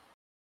have?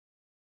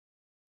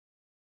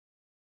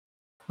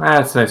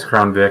 That's a nice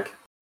Crown Vic.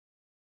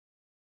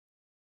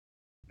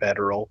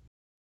 Federal.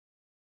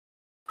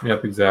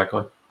 Yep,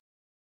 exactly.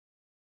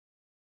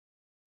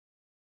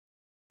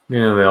 You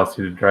know, they all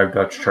seem to drive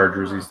Dodge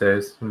Chargers these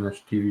days in the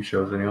TV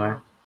shows anyway.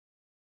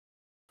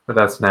 But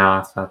that's now,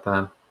 it's not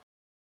then.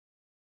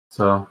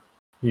 So,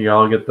 you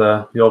all get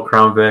the old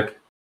Crown Vic.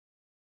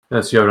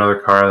 Unless you have another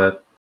car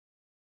that,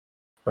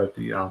 but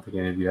I don't think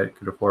any of you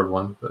could afford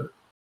one. But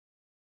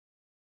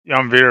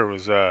Jan Veer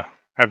was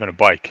having a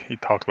bike. He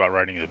talked about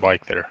riding his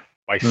bike there.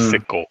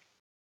 Bicycle.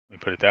 Let me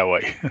put it that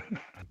way.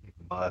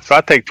 So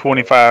I take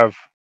 25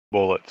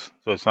 bullets.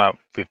 So it's not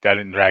 50. I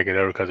didn't drag it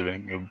over because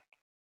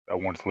I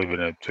wanted to leave it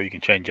in, so you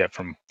can change that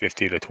from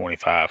 50 to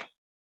 25.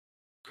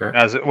 okay.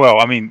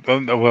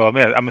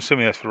 I'm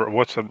assuming that's for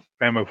what's the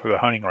ammo for the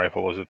hunting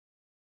rifle? Is it?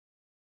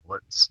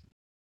 What's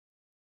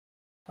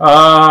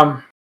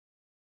And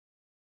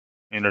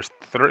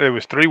there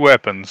was 3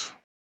 weapons.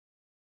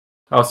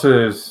 Also,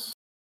 there's.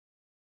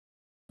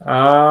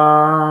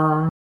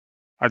 I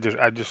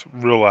just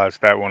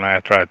realized that when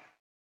after I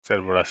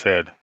said what I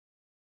said.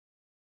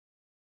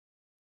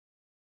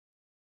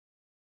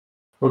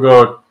 We'll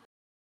go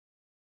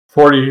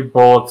 40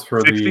 bullets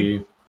for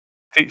 60?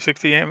 the.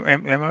 60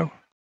 ammo.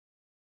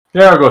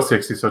 Yeah, I'll go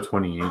 60, so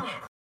 20 each.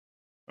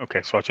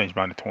 Okay, so I'll change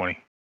mine to 20.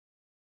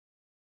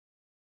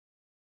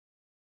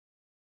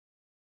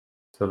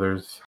 So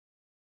there's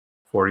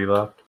 40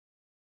 left.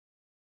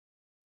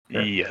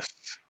 Okay. Yes.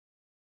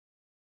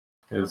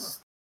 Is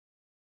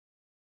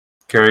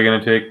Carrie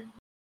gonna take?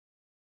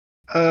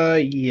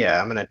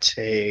 Yeah, I'm gonna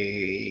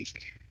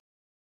take.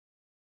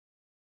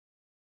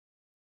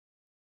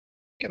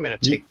 I'm gonna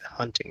take the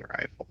hunting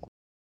rifle.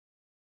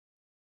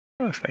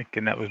 I was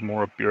thinking that was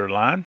more up your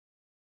line.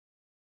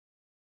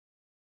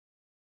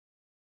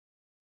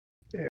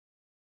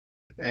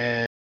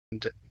 And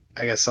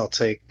I guess I'll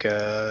take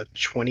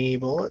 20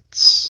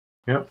 bullets.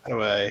 Yep.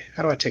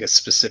 How do I take a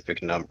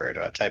specific number?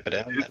 Do I type it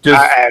in? Just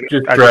I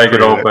drag it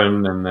just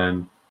open and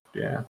then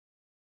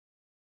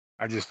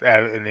I just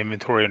added an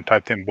inventory and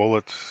typed in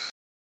bullets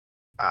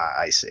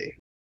I see.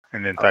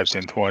 and then typed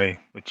in 20,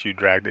 but you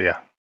dragged it, yeah.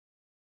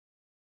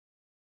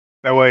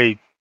 That way,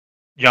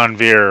 Jan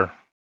Veer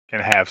can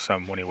have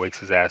some when he wakes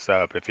his ass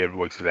up, if he ever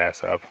wakes his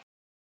ass up.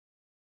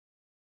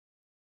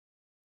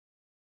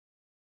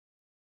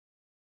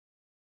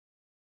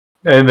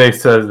 And they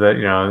says that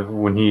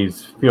when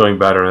he's feeling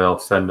better, they'll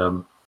send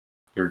him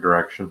your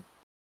direction.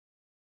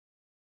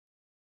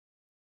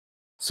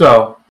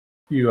 So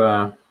you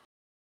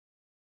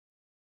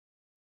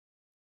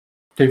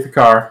take the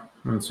car.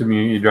 I'm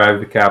assuming you drive to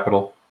the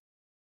Capitol,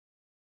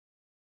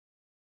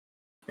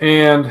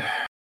 and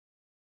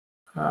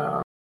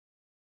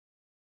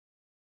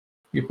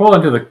you pull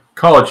into the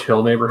College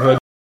Hill neighborhood,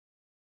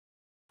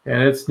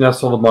 and it's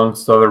nestled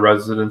amongst other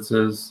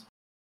residences.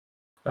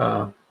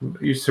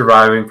 You're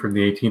surviving from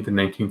the 18th and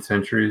 19th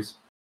centuries.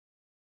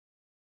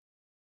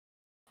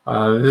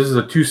 This is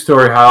a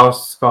 2-story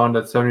house found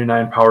at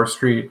 79 Power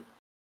Street.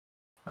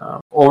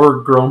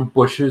 Overgrown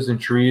bushes and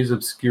trees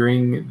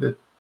obscuring the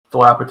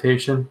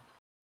dilapidation.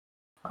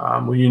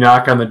 When you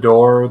knock on the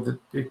door,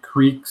 it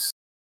creaks,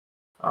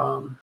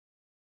 and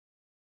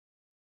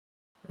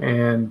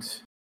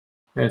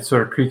it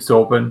sort of creaks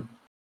open.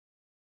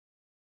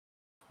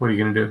 What are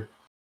you going to do?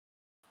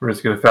 We're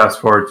just going to fast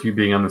forward to you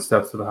being on the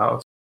steps of the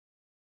house.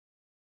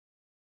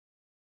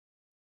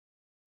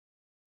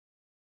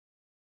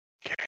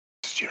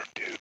 It's your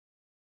dude.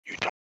 You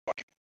talk.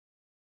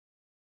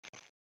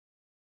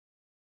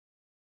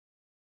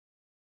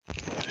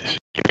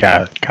 You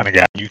kind of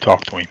guy. You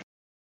talk to him.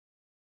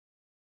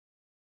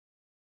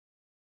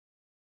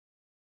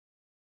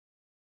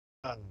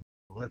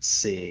 Let's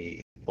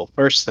see. Well,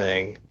 first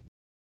thing,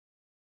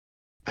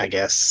 I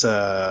guess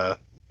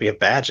we have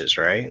badges,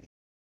 right?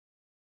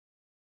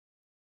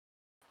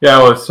 Yeah,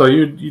 well, so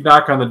you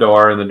knock on the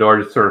door, and the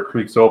door just sort of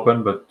creaks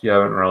open, but you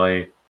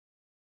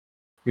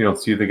don't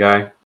see the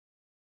guy.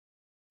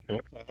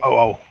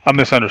 Oh, I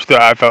misunderstood.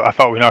 I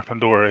thought we knocked on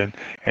the door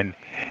and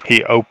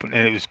he opened,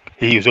 and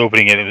he was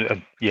opening it.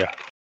 And yeah.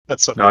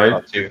 That's what No, I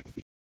thought too.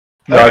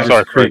 No, it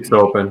Sorry, just creaks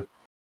open.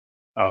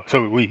 Oh,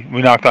 so we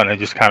knocked on it. It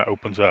just kind of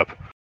opens up.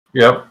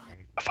 Yep.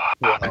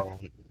 Well,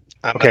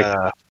 Okay.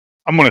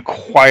 I'm gonna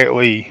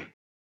quietly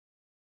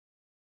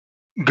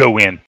go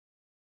in.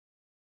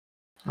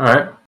 All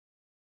right.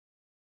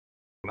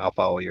 I'll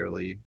follow your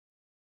lead.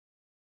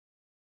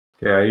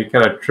 Yeah, you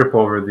kind of trip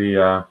over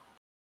the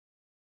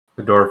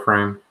door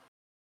frame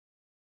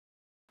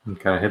and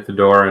kind of hit the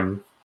door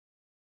and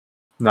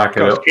knock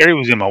it out. Scary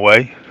was in my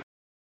way.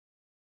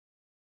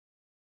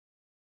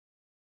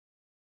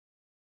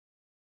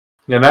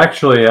 Yeah, and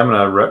actually, I'm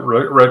gonna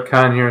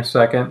retcon here a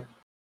second.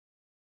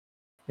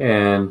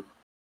 And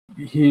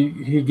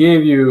he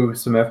gave you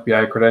some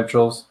FBI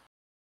credentials,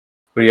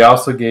 but he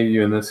also gave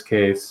you, in this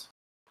case,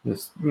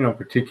 this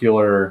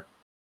particular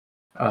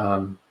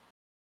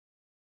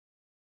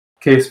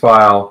case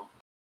file.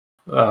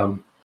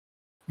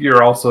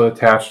 You're also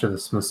attached to the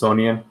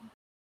Smithsonian,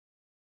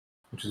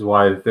 which is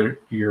why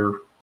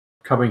you're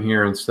coming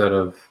here instead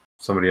of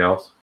somebody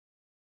else.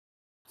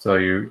 So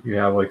you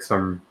have like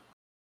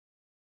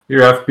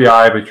you're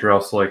FBI, but you're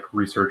also like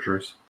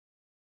researchers.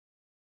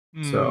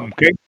 So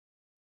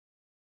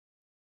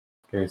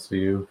okay, so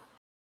you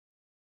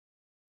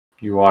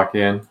walk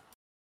in,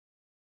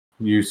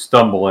 you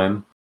stumble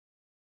in.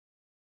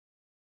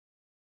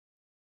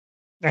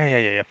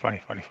 Yeah.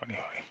 Funny.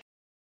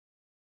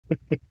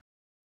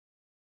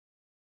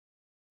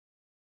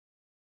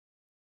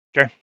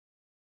 Okay.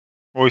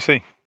 What do we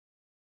see?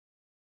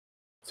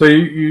 So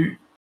you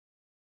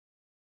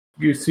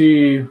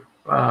see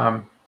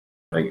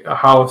like a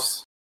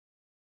house.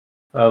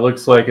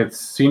 Looks like it's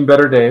seen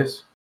better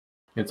days.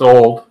 It's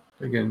old.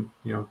 Again,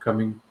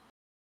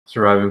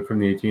 surviving from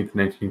the 18th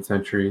and 19th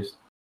centuries.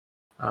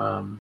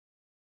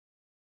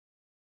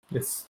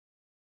 It's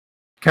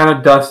kind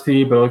of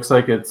dusty, but it looks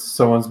like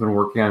someone's been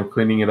working on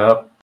cleaning it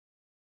up.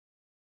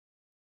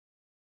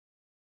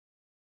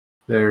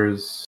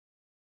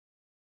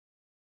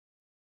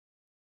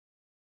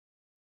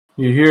 You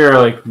hear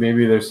like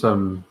maybe there's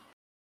someone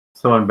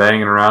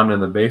banging around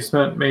in the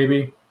basement,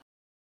 maybe.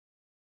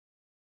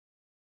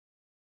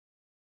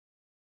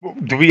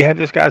 Do we have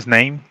this guy's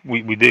name?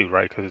 We do,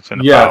 right? Because it's in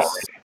the Yes. file.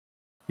 Right?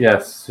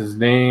 Yes, his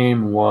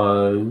name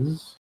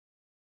was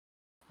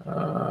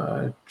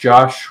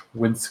Josh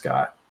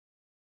Winscott.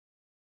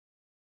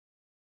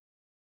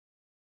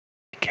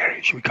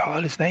 Gary, should we call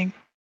it his name?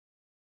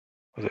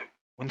 Was it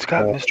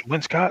Winscott? Mr.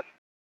 Winscott?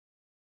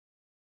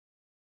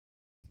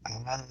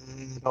 I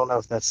don't know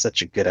if that's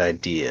such a good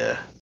idea.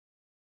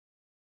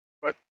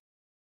 But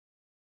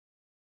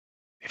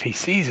if he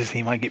sees us,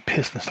 he might get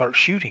pissed and start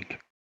shooting.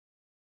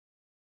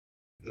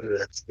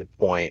 That's a good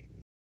point.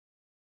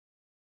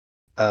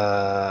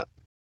 All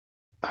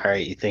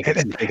right, you think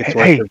it's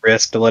worth the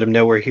risk to let him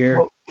know we're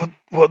here?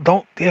 Well,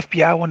 don't the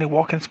FBI, when they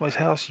walk into somebody's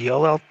house,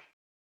 yell out,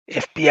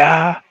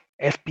 FBI,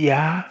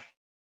 FBI?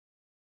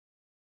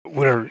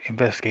 We're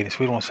investigators.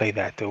 We don't say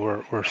that,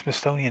 though. We're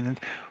Smithsonian.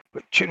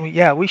 But shouldn't we?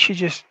 Yeah, we should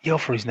just yell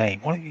for his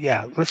name.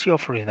 Yeah, let's yell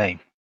for his name.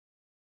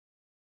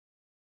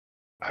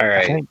 All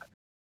right.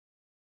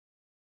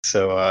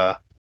 So I'm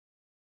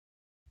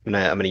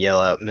gonna yell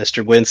out,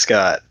 Mr.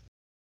 Winscott,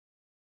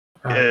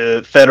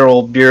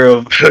 Federal Bureau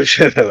of.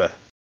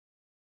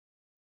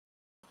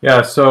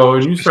 Yeah. So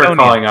when you start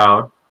calling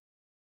out,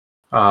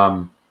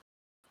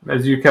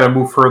 as you kind of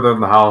move further in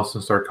the house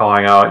and start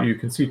calling out, you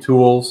can see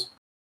tools,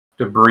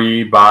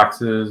 debris,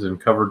 boxes,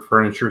 and covered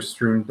furniture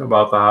strewn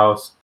about the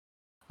house.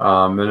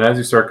 And as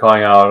you start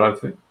calling out, I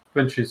think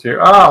Vinci's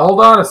here.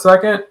 Hold on a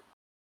second.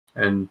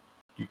 And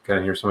you kind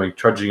of hear somebody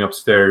trudging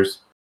upstairs.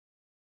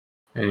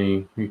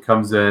 And he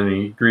comes in and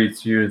he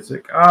greets you. It's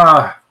like,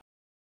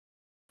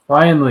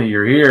 finally,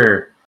 you're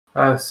here.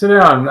 Sit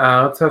down.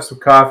 Let's have some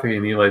coffee.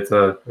 And he lights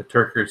a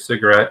Turkish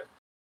cigarette.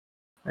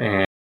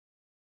 And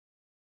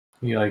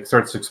he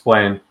starts to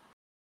explain.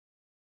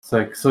 It's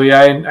like, so yeah,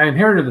 I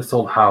inherited this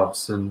old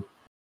house. And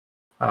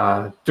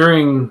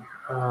during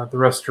the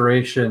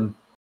restoration,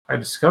 I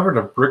discovered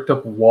a bricked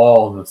up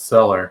wall in the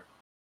cellar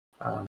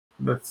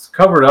that's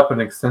covered up an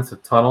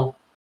extensive tunnel.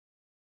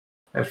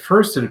 At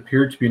first, it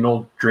appeared to be an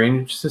old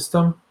drainage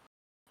system,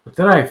 but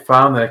then I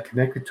found that it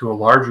connected to a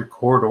larger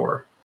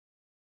corridor.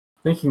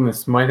 Thinking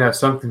this might have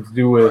something to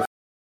do with,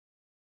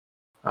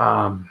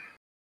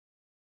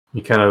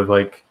 he kind of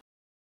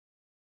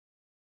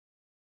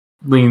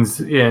leans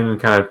in and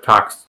kind of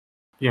talks,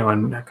 in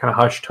kind of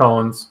hushed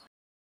tones,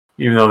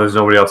 even though there's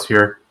nobody else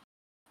here.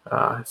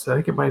 So I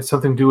think it might have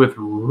something to do with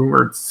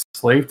rumored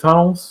slave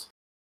tunnels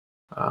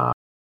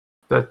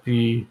that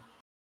the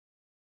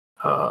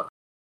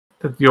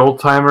old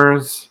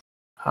timers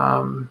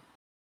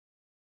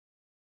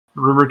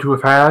rumored to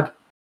have had.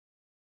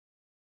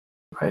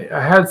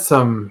 I had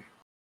some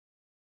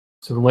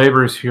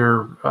laborers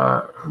here,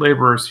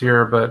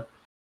 but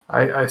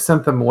I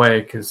sent them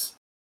away because,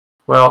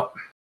 well,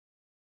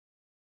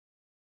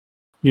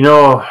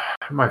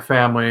 my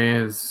family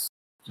is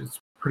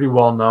pretty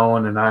well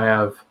known, and I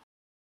have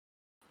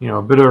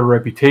a bit of a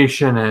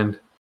reputation, and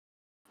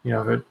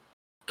if it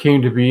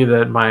came to be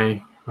that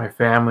my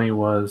family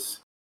was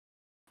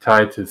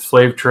tied to the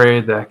slave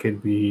trade, that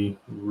could be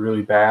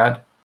really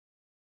bad.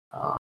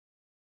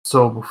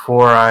 So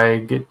before I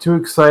get too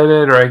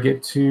excited or I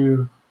get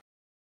too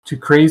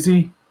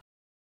crazy,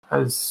 I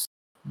was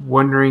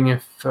wondering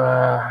if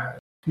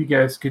you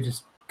guys could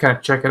just kind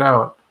of check it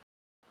out.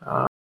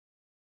 I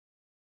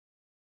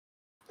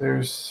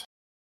just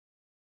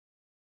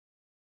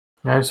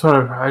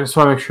want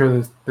to make sure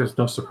that there's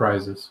no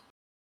surprises.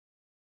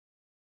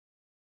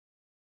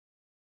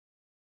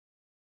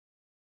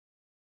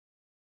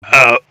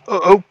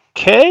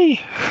 Okay.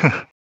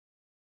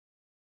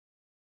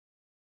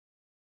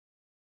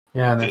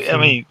 Yeah, I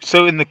mean,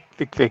 so in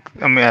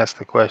let me ask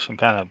the question,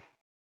 kind of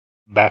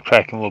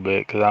backtracking a little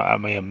bit because I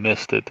may have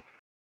missed it.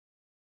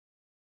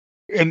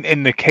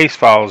 In the case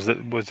files,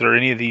 was there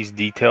any of these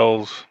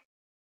details?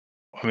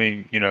 I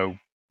mean,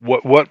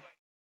 what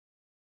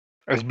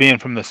as being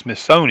from the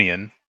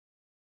Smithsonian,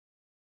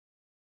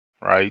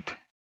 right?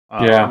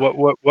 Yeah.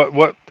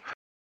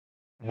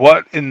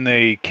 What in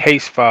the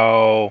case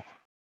file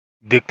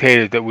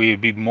dictated that we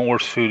would be more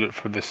suited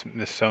for the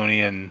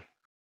Smithsonian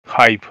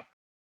type?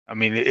 I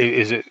mean,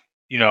 is it,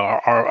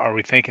 are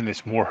we thinking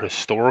it's more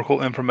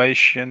historical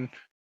information?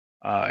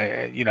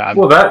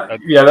 Well,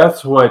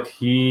 that's what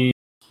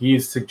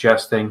he's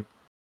suggesting.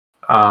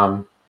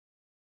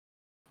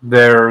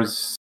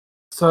 There's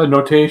a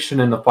notation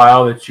in the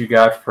file that you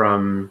got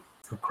from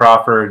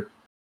Crawford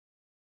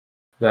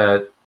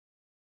that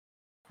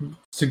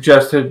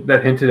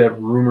hinted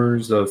at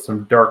rumors of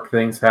some dark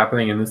things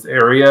happening in this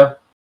area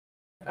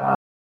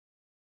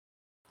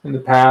in the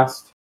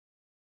past,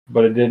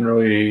 but it didn't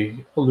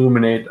really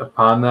illuminate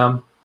upon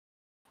them.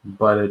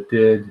 But it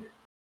did.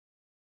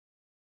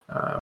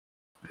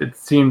 It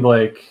seemed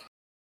like,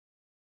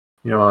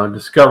 a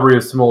discovery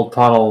of some old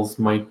tunnels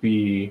might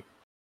be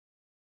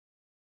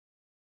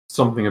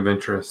something of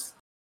interest.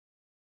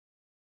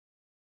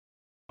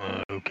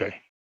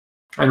 Okay.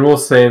 And we'll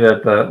say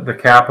that the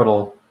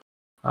capital,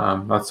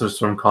 that's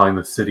just what I'm calling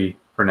the city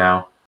for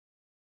now,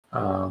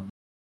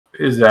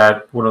 is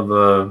at one of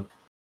the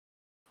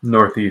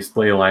northeast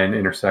ley line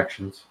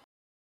intersections,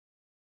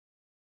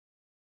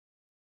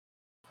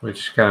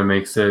 which kind of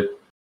makes it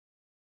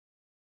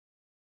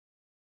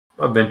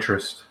of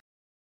interest.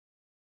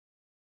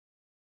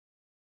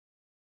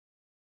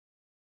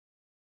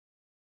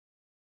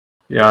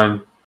 Yeah,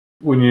 and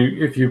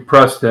if you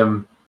pressed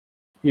him,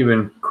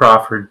 even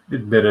Crawford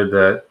admitted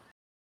that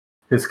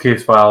his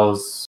case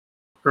files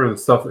or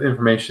the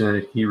information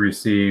that he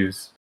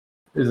receives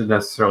isn't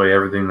necessarily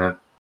everything that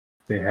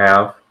they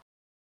have,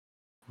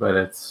 but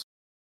it's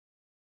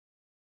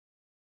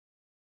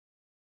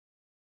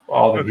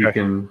all that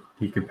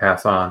he can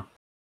pass on.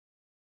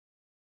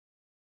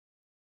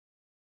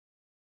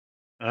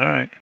 All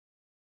right.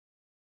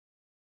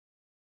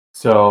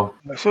 So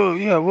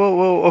yeah,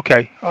 well,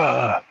 okay.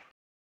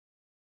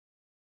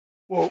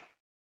 Well,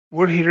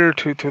 we're here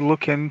to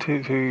look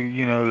into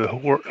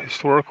the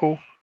historical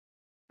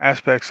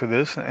aspects of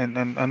this and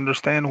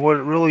understand what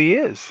it really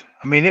is.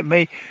 I mean, it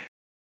may.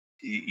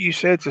 You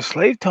said it's a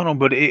slave tunnel,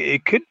 but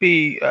it could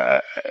be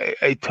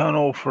a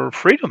tunnel for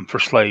freedom for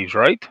slaves,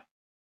 right?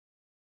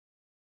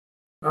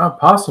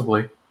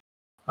 possibly.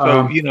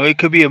 So it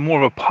could be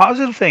more of a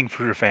positive thing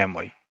for your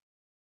family.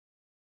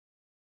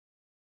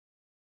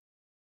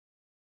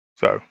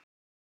 So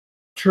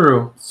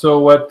true. So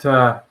what?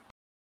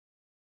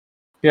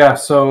 Yeah.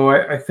 So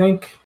I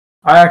think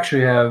I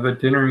actually have a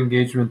dinner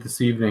engagement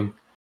this evening.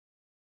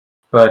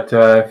 But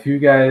if you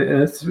guys,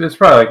 and it's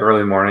probably like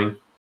early morning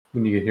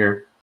when you get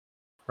here,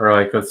 or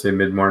like let's say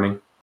mid morning.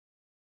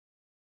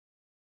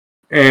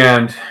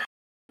 And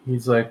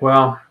he's like,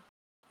 "Well,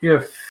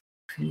 if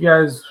you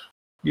guys,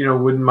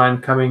 wouldn't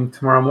mind coming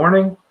tomorrow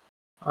morning,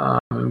 and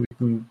we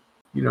can,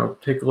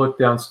 take a look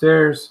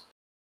downstairs.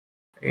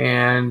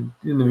 And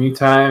in the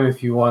meantime,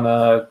 if you want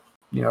to,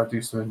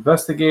 do some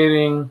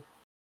investigating,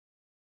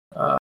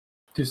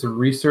 do some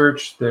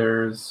research,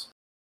 there's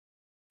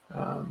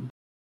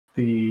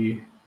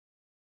the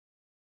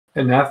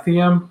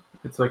Athenaeum.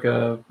 It's like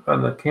on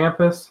the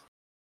campus.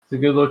 It's a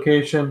good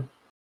location.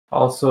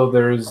 Also,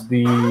 there's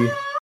the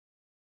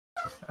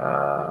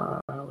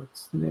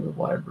what's the name of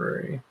the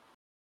library?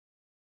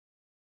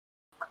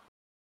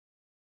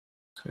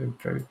 It's going to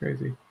drive me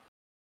crazy.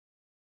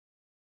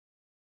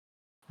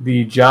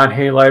 The John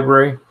Hay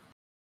Library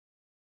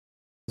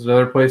is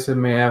another place that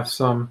may have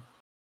some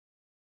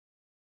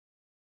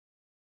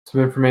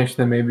information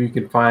that maybe you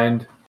could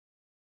find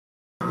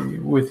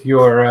with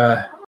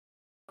your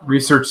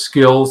research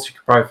skills. You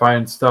could probably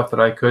find stuff that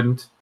I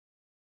couldn't.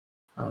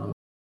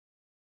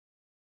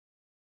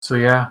 So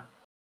yeah,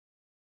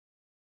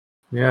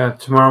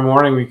 tomorrow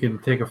morning we can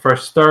take a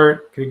fresh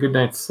start, get a good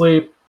night's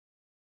sleep,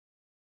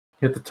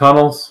 hit the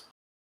tunnels,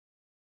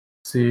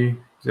 see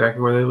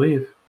exactly where they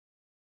leave.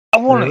 I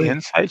want to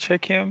insight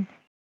check him.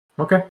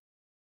 Okay.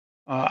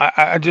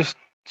 I just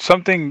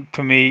something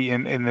to me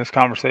in this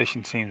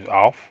conversation seems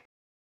off.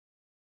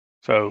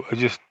 So I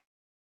just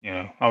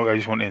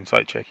want to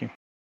insight check him.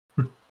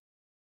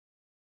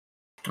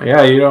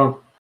 Yeah, you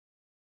don't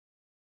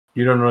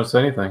notice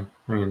anything.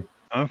 I mean,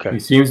 okay. He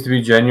seems to be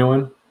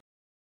genuine.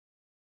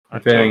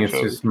 If anything, it's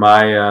just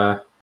my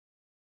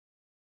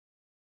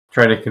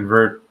trying to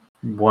convert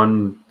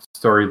one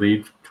story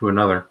lead to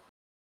another.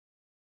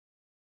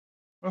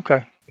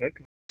 Okay, it's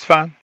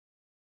fine.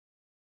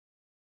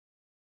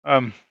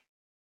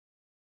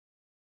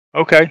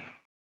 Okay.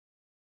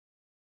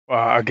 Well,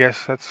 I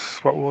guess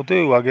that's what we'll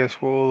do. I guess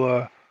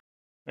we'll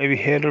maybe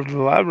head over to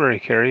the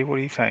library, Carrie. What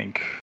do you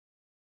think?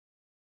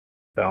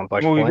 Sounds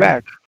like we'll be plan.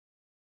 back.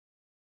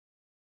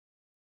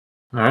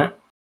 All right.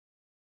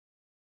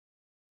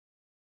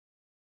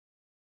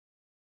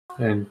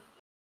 And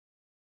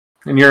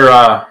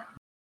you're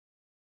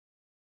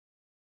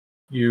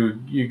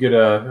you get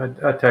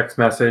a text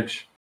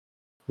message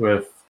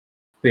with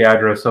the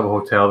address of a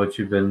hotel that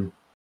you've been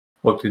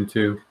booked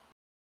into,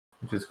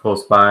 which is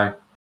close by,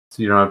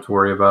 so you don't have to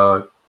worry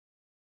about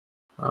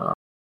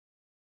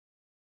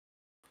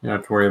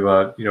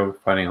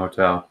finding a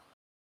hotel.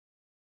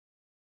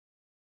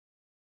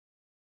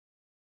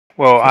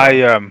 Well,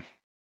 So-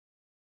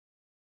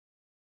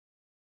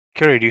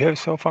 Carrie, do you have a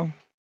cell phone?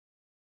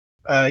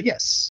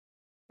 Yes.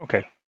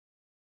 Okay.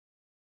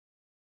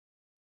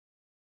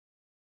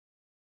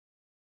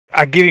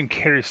 I give him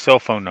Carrie's cell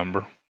phone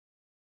number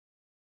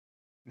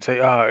and say,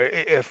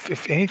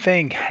 if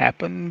anything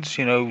happens,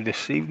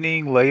 this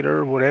evening,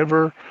 later,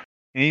 whatever,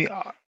 any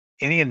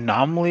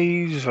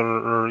anomalies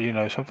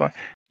or something,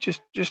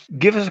 just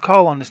give us a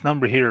call on this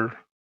number here.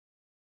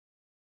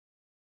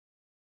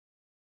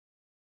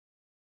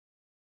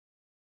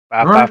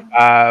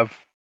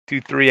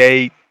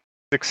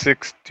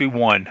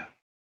 555-238-6621.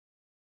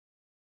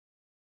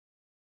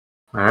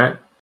 All right.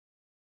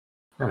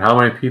 And how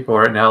many people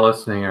right now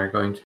listening are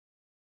going to?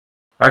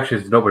 Actually,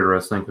 there's nobody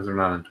listening because they're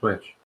not on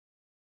Twitch.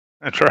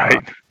 That's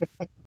right.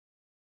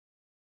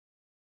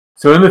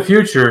 So in the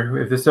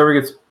future, if this ever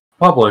gets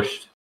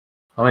published,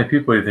 how many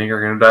people do you think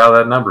are going to dial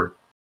that number?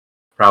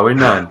 Probably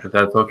none, but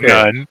that's okay.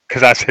 None,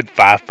 because I said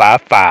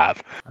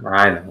 555.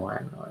 I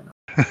know.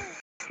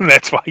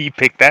 That's why you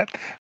picked that.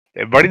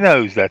 Everybody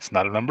knows that's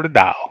not a number to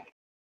dial.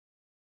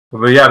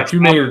 But yeah, but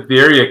you made it the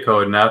area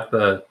code, not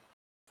the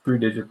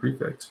 3-digit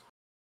prefix.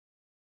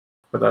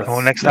 But that's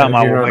Well, next time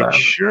I will make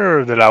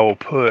sure that I will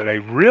put a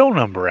real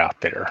number out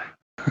there.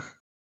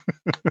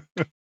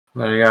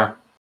 There you go.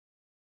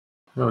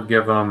 We'll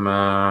give them,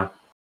 I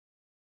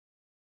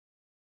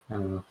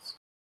don't know,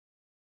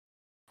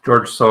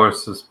 George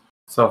Soros'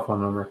 cell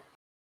phone number.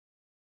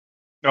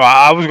 No,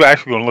 I was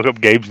actually going to look up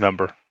Gabe's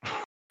number.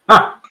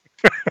 Ha!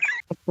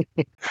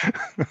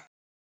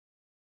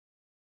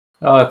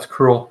 Oh, that's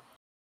cruel.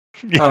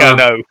 Yeah, I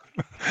know.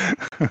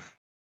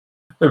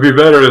 It'd be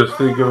better if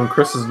they give him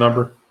Chris's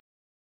number.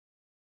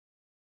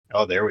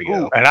 Oh, there we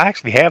go. Ooh, and I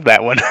actually have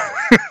that one.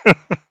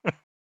 Because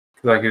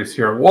I can just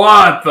hear,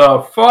 what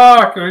the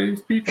fuck are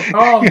these people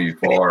calling me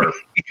for?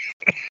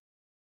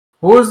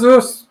 Who is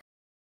this?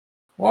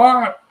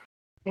 What?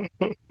 I'm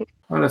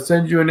going to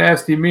send you a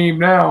nasty meme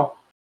now.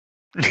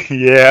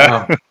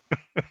 Yeah.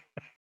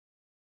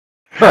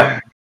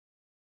 I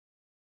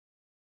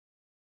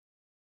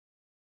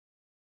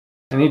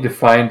need to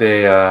find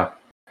a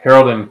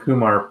Harold and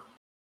Kumar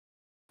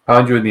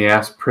pound you in the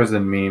ass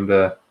prison meme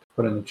to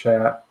put in the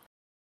chat.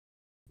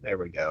 There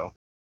we go.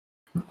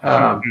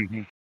 Or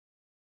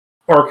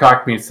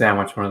cock meat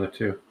sandwich, one of the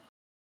two.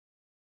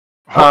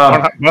 Why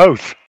not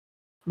both?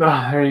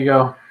 There you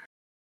go.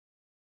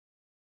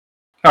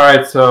 All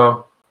right,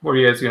 so where are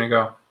you guys going to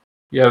go?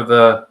 You have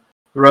the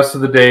rest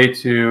of the day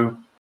to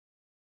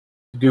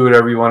do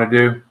whatever you want to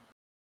do.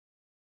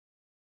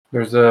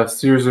 There's a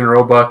Sears and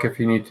Roebuck if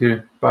you need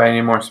to buy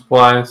any more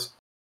supplies.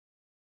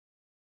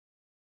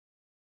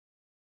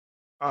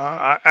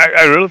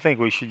 I really think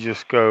we should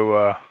just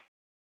go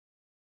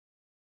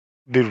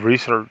do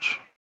research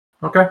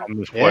Okay. on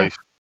this place.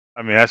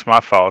 I mean, that's my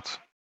thoughts.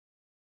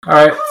 All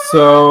right,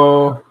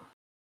 so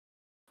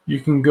you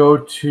can go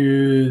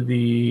to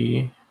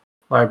the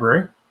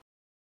library.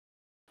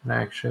 And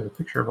I actually have a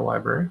picture of a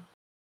library.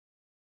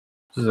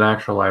 This is an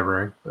actual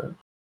library, but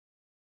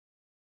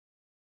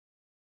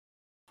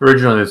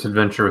originally this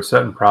adventure was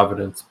set in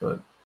Providence, but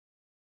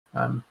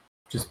I'm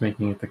just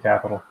making it the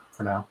capital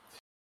for now.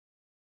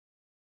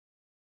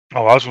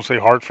 Oh, I was going to say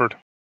Hartford.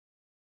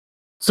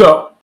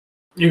 So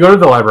you go to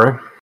the library,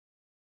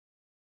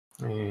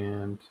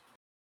 and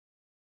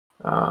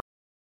so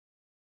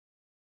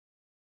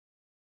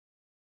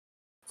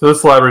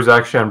this library is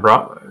actually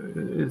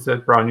is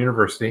at Brown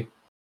University.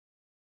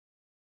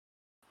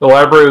 The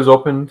library was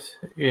opened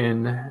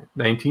in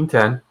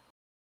 1910,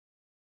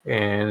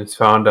 and it's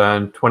found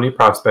on 20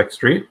 Prospect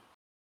Street.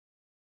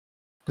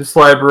 This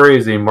library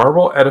is a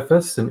marble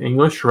edifice in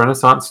English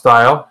Renaissance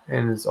style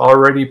and is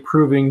already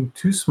proving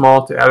too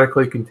small to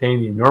adequately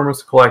contain the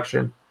enormous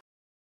collection.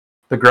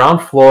 The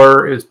ground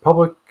floor is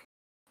public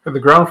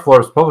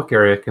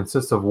area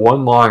consists of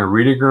one long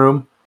reading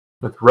room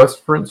with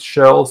reference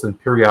shelves and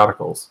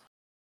periodicals.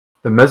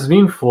 The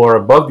mezzanine floor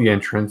above the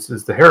entrance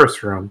is the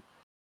Harris Room,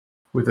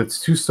 with its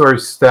 2-story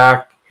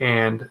stack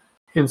and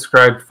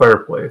inscribed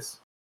fireplace.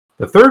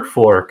 The third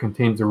floor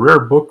contains a rare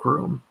book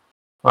room,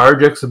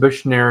 large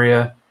exhibition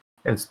area,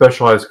 and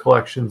specialized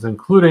collections,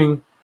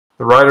 including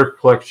the Ryder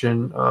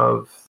Collection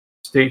of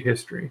State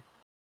History.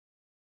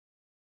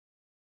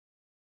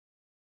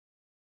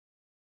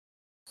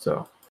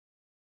 So,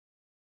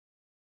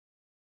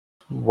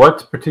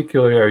 what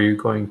particularly are you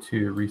going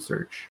to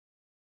research?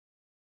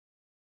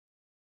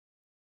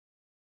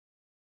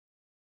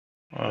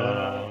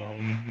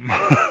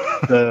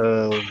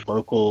 The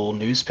local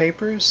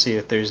newspapers, see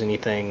if there's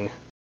anything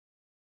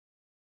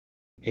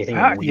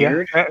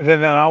weird. Yeah.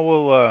 Then I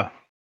will.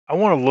 I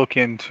want to look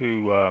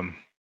into.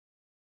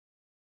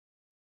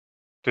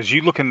 Because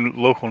you look in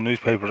local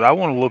newspapers, I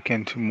want to look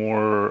into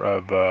more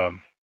of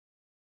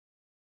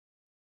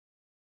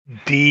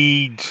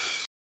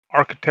deeds,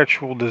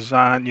 architectural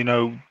design.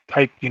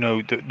 Type.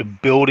 The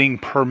building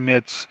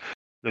permits,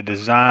 the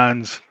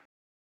designs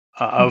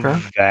of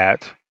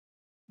that.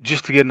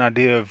 Just to get an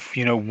idea of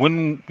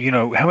when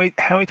how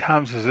many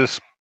times has this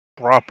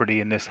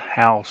property in this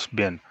house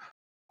been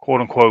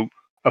quote unquote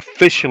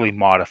officially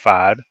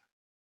modified,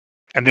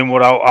 and then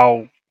what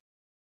I'll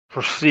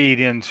proceed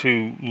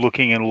into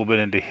looking a little bit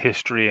into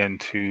history,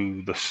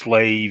 into the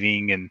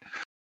slaving and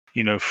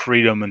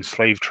freedom and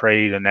slave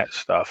trade and that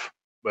stuff.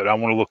 But I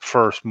want to look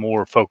first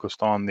more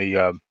focused on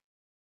the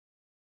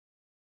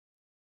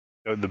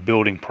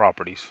building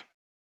properties.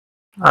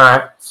 All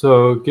right.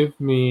 So each of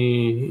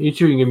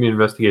you can give me an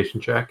investigation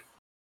check.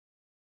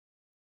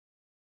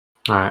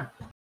 All right.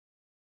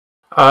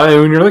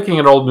 And when you're looking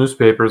at old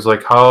newspapers,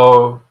 like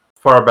how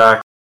far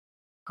back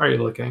are you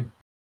looking?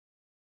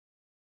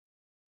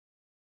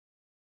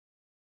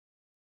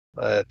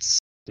 Let's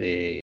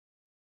see.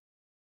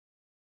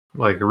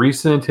 Like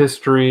recent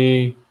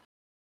history.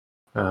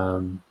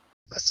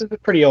 This is a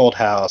pretty old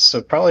house,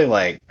 so probably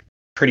like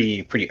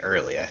pretty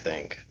early, I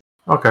think.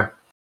 Okay.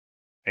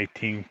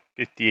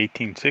 1850,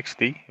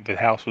 1860, if the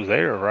house was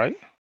there, right?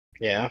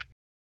 Yeah.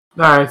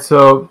 All right.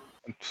 So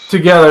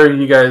together,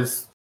 you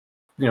guys,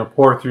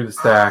 pour through the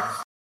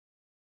stacks.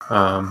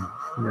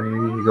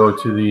 You go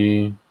to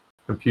the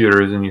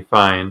computers and you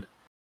find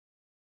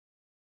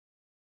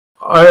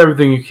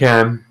everything you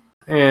can.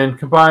 And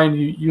combined,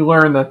 you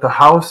learn that the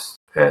house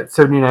at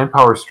 79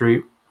 Power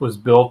Street was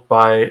built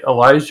by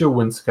Elijah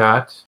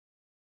Winscott,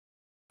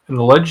 an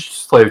alleged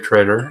slave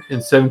trader, in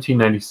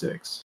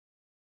 1796.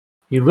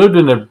 He lived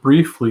in it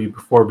briefly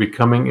before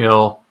becoming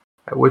ill,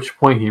 at which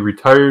point he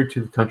retired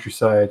to the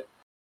countryside,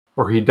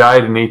 where he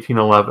died in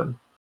 1811.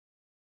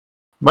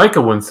 Micah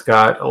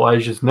Winscott,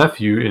 Elijah's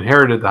nephew,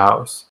 inherited the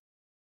house.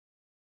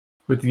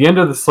 With the end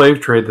of the slave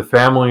trade, the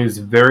family's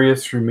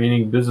various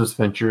remaining business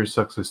ventures,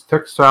 such as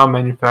textile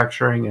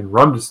manufacturing and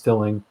rum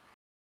distilling,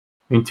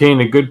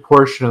 maintained a good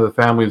portion of the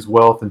family's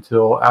wealth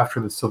until after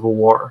the Civil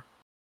War.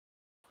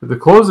 With the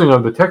closing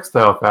of the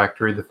textile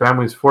factory, the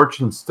family's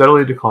fortune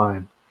steadily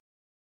declined.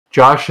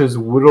 Josh's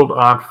widowed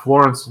aunt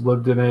Florence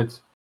lived in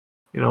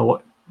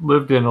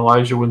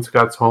Elijah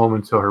Winscott's home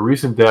until her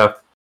recent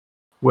death,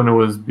 when it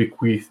was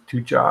bequeathed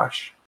to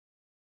Josh.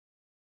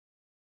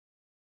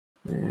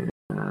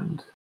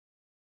 And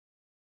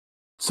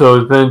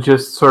so then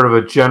just sort of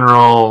a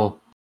general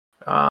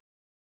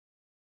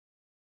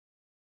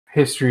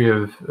history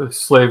of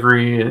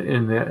slavery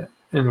in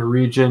the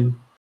region.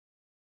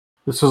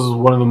 This was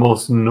one of the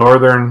most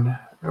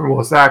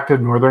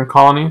active northern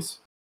colonies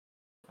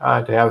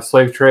to have a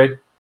slave trade.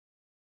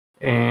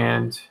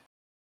 And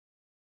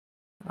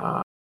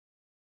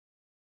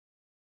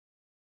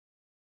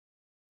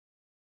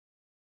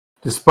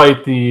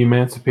despite the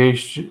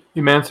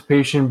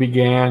emancipation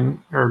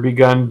begun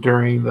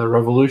during the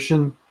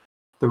Revolution,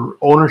 the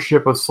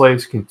ownership of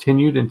slaves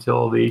continued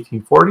until the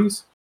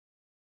 1840s.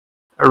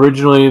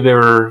 Originally, they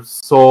were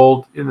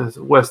sold in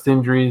the West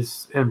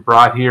Indies and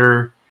brought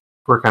here to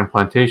work on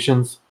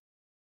plantations.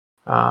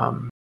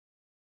 When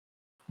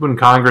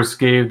Congress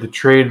gave the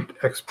trade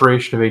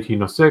expiration of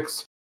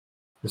 1806,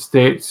 the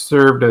state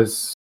served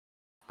as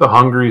the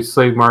hungry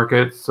slave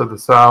markets of the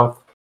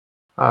South,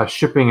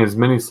 shipping as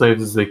many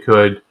slaves as they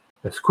could,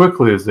 as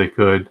quickly as they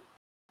could,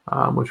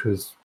 which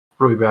was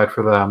really bad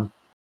for them.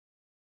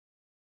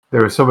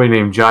 There was somebody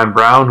named John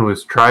Brown who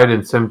was tried in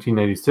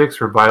 1796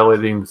 for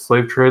violating the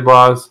slave trade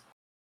laws,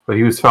 but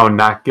he was found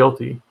not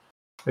guilty.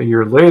 A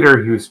year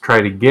later, he was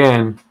tried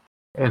again,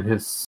 and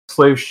his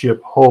slave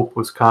ship Hope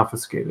was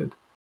confiscated.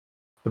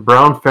 The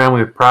Brown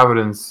family of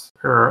Providence,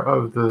 or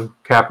of the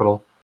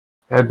capital,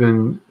 had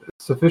been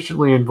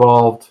successfully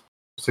involved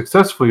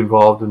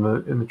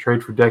in the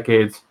trade for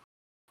decades,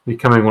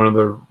 becoming one of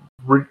the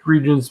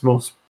region's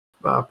most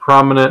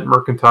prominent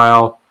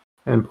mercantile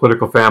and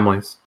political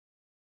families.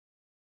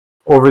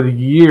 Over the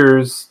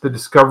years, the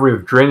discovery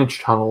of drainage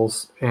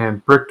tunnels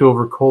and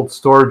bricked-over cold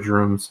storage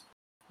rooms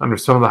under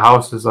some of the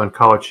houses on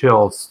College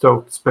Hill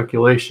stoked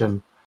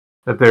speculation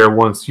that they were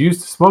once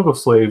used to smuggle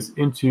slaves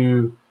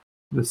into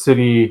the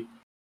city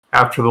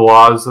after the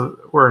laws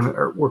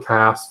were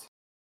passed.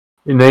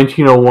 In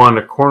 1901,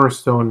 a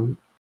cornerstone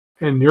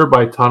and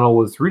nearby tunnel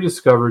was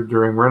rediscovered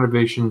during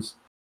renovations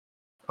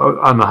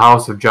on the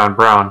house of John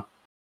Brown.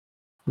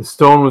 The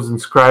stone was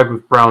inscribed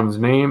with Brown's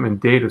name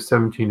and date of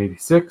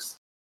 1786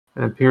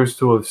 and appears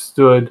to have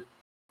stood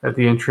at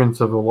the entrance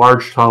of a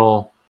large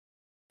tunnel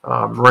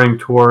running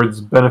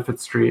towards Benefit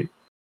Street.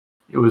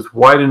 It was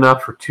wide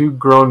enough for two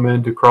grown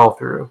men to crawl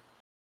through.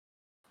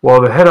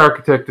 While the head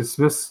architect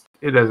dismissed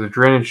it as a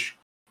drainage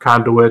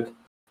conduit,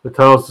 the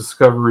tunnel's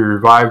discovery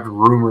revived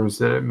rumors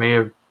that it may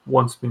have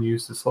once been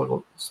used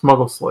to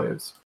smuggle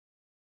slaves.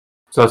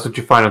 So that's what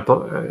you find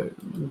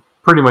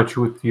pretty much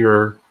with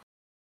your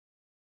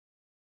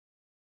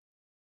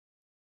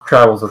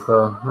travels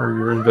or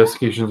your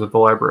investigations at the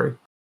library.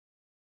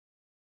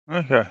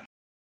 Okay.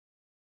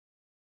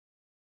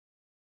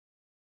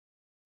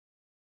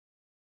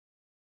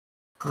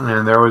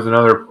 And there was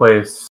another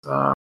place,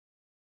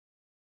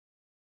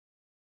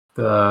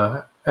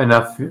 the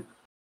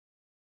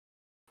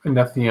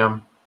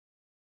Anethium,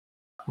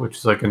 which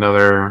is like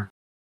another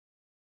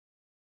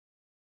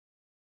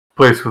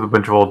place with a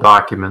bunch of old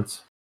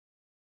documents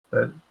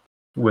that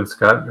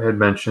Winscott had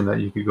mentioned that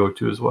you could go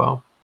to as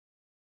well.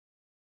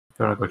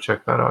 you want to go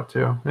check that out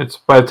too. It's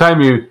by the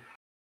time you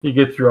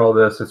get through all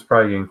this, it's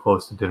probably getting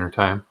close to dinner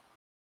time.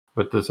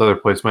 But this other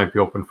place might be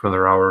open for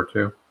another hour or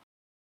two.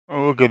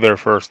 Oh, we'll go there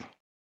first.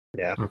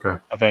 Yeah. Okay.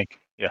 I think.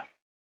 Yeah.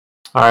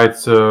 All right.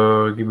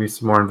 So give me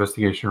some more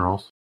investigation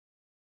rolls.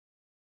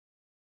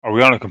 Are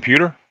we on a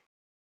computer?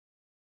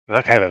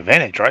 I have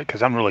advantage, right?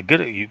 Because I'm really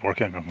good at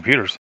working on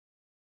computers.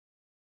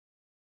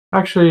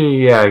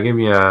 Actually, yeah. Give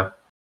me a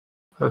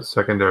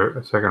second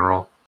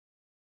roll,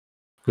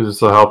 because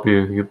this will help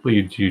you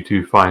lead you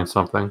to find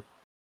something.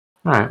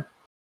 All right.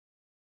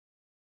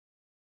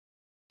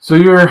 So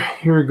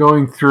you're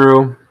going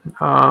through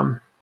the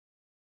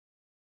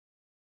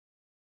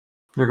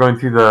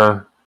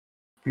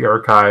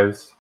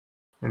archives,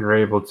 and you're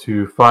able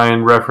to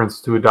find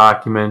reference to a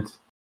document,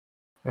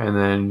 and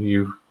then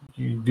you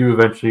do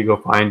eventually go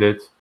find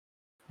it,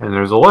 and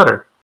there's a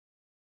letter.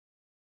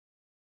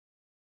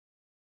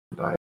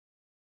 I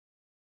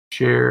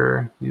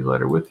share the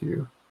letter with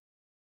you.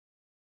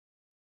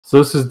 So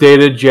this is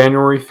dated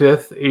January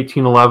 5th,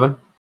 1811,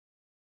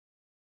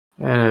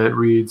 and it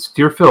reads,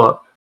 "Dear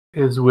Philip,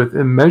 it is with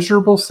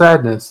immeasurable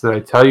sadness that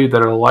I tell you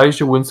that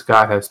Elijah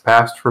Winscott has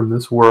passed from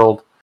this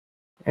world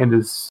and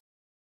is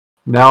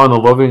now in the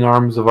loving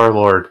arms of our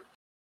Lord.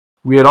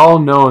 We had all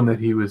known that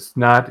he was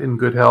not in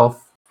good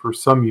health for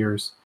some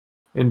years,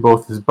 in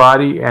both his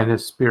body and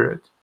his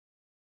spirit.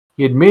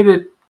 He had made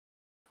it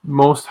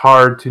most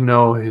hard to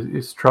know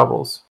his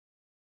troubles,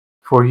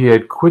 for he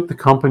had quit the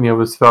company of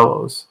his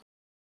fellows.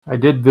 I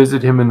did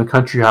visit him in the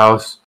country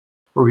house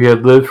where he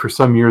had lived for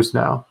some years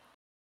now.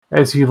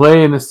 As he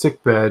lay in his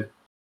sick bed,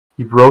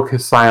 he broke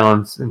his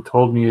silence and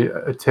told me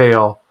a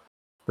tale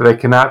that I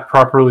cannot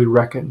properly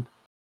reckon.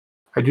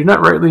 I do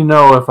not rightly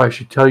know if I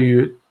should tell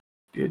it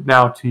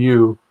now to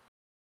you,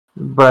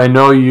 but I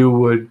know you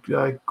would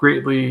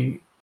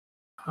greatly.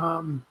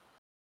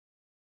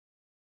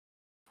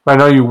 But I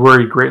know you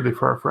worried greatly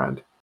for our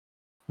friend."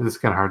 This is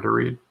kind of hard to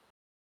read.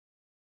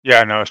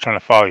 Yeah, I know. I was trying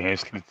to follow you.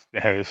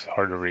 It's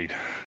hard to read.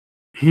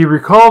 He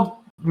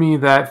recalled me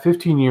that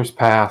 15 years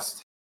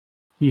past,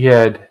 he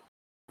had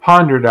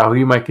pondered how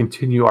he might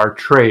continue our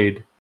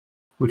trade,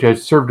 which had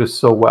served us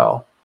so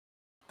well.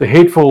 The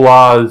hateful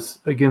laws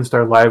against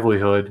our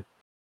livelihood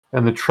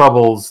and the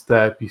troubles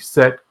that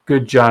beset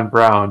good John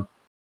Brown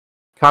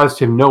caused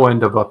him no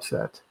end of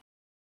upset.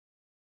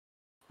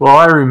 Well,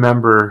 I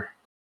remember,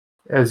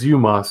 as you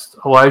must,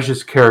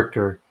 Elijah's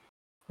character,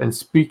 and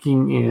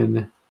speaking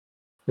in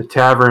the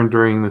tavern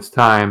during this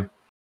time,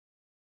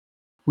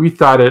 we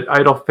thought it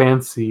idle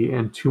fancy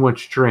and too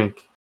much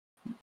drink.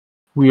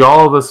 We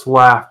all of us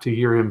laughed to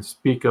hear him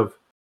speak of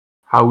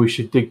how we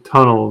should dig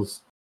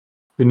tunnels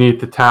beneath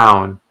the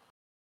town.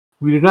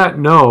 We did not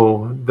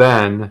know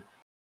then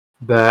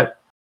that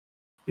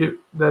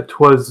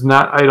 'twas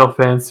not idle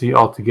fancy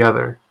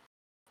altogether.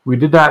 We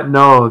did not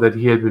know that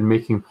he had been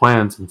making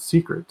plans in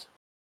secret.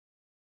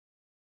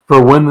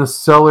 For when the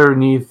cellar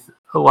neath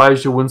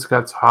Elijah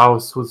Winscott's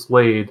house was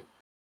laid,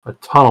 a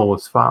tunnel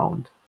was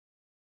found.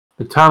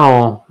 The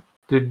tunnel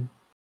did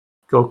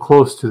go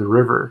close to the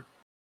river,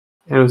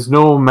 and it was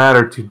no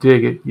matter to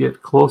dig it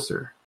yet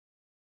closer.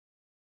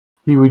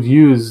 He would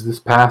use this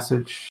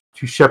passage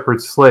to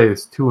shepherd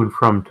slaves to and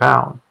from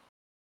town.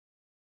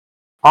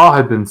 All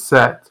had been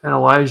set, and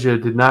Elijah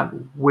did not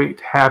wait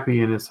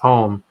happy in his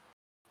home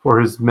for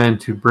his men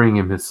to bring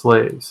him his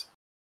slaves.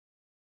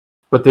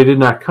 But they did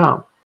not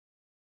come.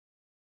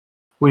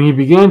 When he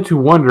began to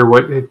wonder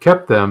what had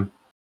kept them,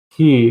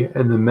 he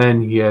and the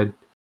men he had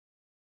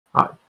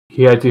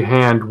to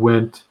hand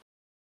went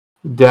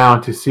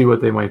down to see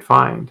what they might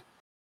find.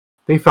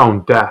 They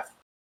found death.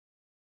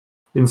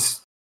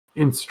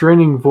 In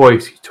straining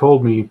voice, he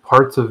told me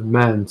parts of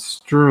men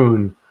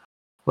strewn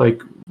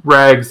like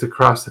rags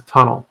across the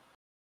tunnel.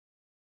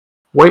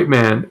 White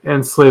man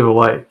and slave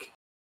alike.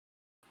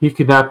 He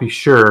could not be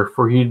sure,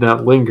 for he did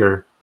not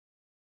linger,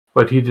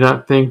 but he did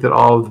not think that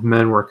all of the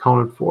men were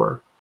accounted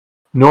for,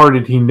 nor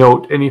did he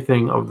note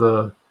anything of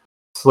the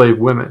slave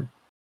women.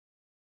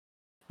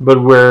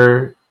 But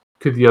where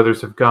could the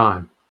others have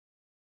gone?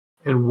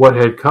 And what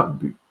had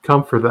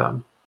come for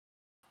them?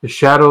 The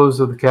shadows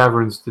of the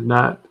caverns did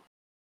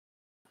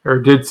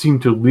seem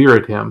to leer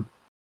at him,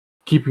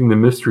 keeping the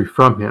mystery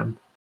from him.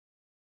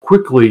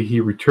 Quickly he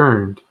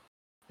returned,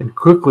 and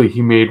quickly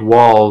he made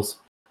walls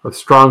of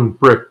strong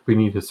brick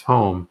beneath his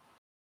home,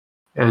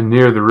 and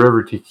near the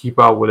river to keep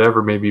out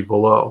whatever may be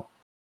below.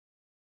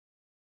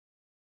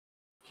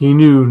 He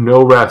knew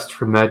no rest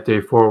from that day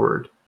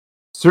forward,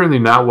 certainly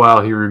not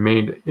while he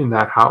remained in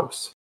that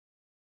house.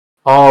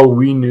 All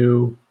we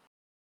knew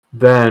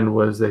then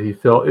was that he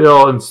fell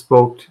ill and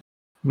spoke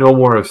no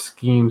more of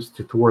schemes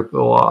to thwart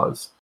the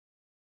laws.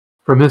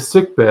 From his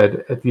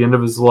sickbed at the end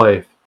of his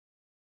life,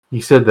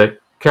 he said that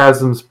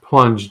chasms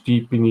plunged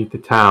deep beneath the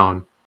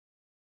town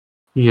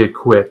he had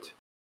quit.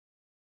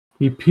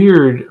 He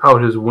peered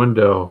out his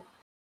window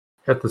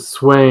at the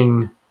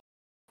swaying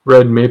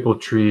red maple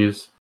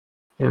trees,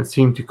 and it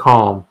seemed to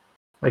calm.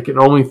 I can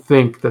only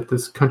think that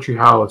this country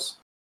house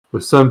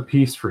was some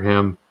peace for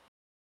him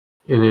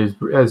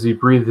as he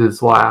breathed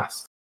his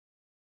last.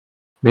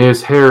 May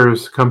his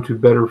heirs come to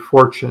better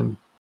fortune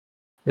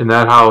in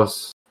that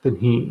house than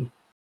he.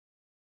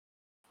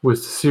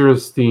 With sincere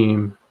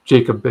esteem,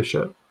 Jacob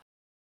Bishop.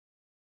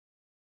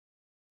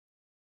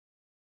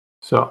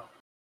 So,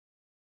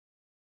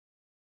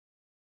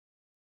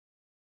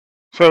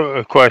 So,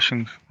 a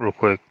question, real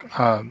quick.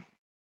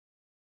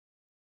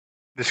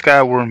 This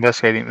guy we're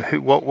investigating.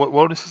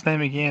 What is his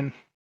name again?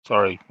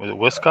 Sorry, was it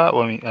Westcott?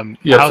 Well, I mean,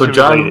 yeah, how's so he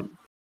related?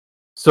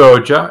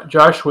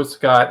 Josh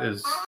Winscott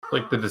is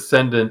like the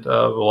descendant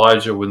of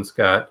Elijah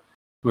Winscott,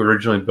 who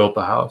originally built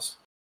the house,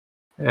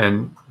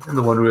 and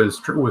the one who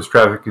was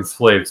trafficking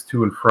slaves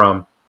to and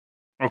from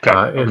in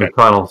the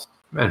tunnels,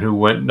 and who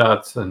went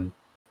nuts and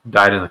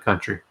died in the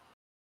country.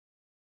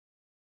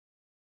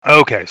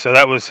 Okay, so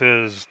that was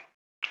his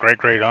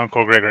great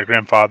uncle, great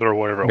grandfather, or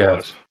whatever it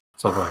was.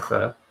 Something like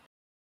that.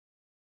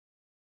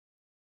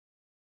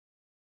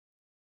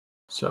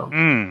 So.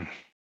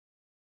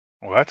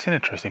 Well, that's an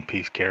interesting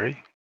piece,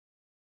 Gary.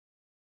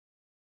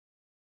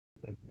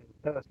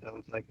 Sounds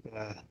like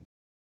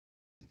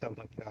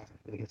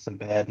we get some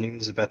bad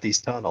news about these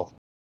tunnels.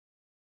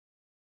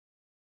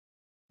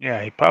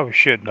 Yeah, he probably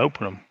shouldn't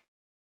open them.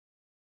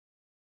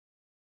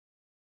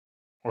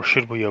 Or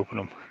should we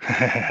open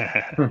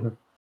them?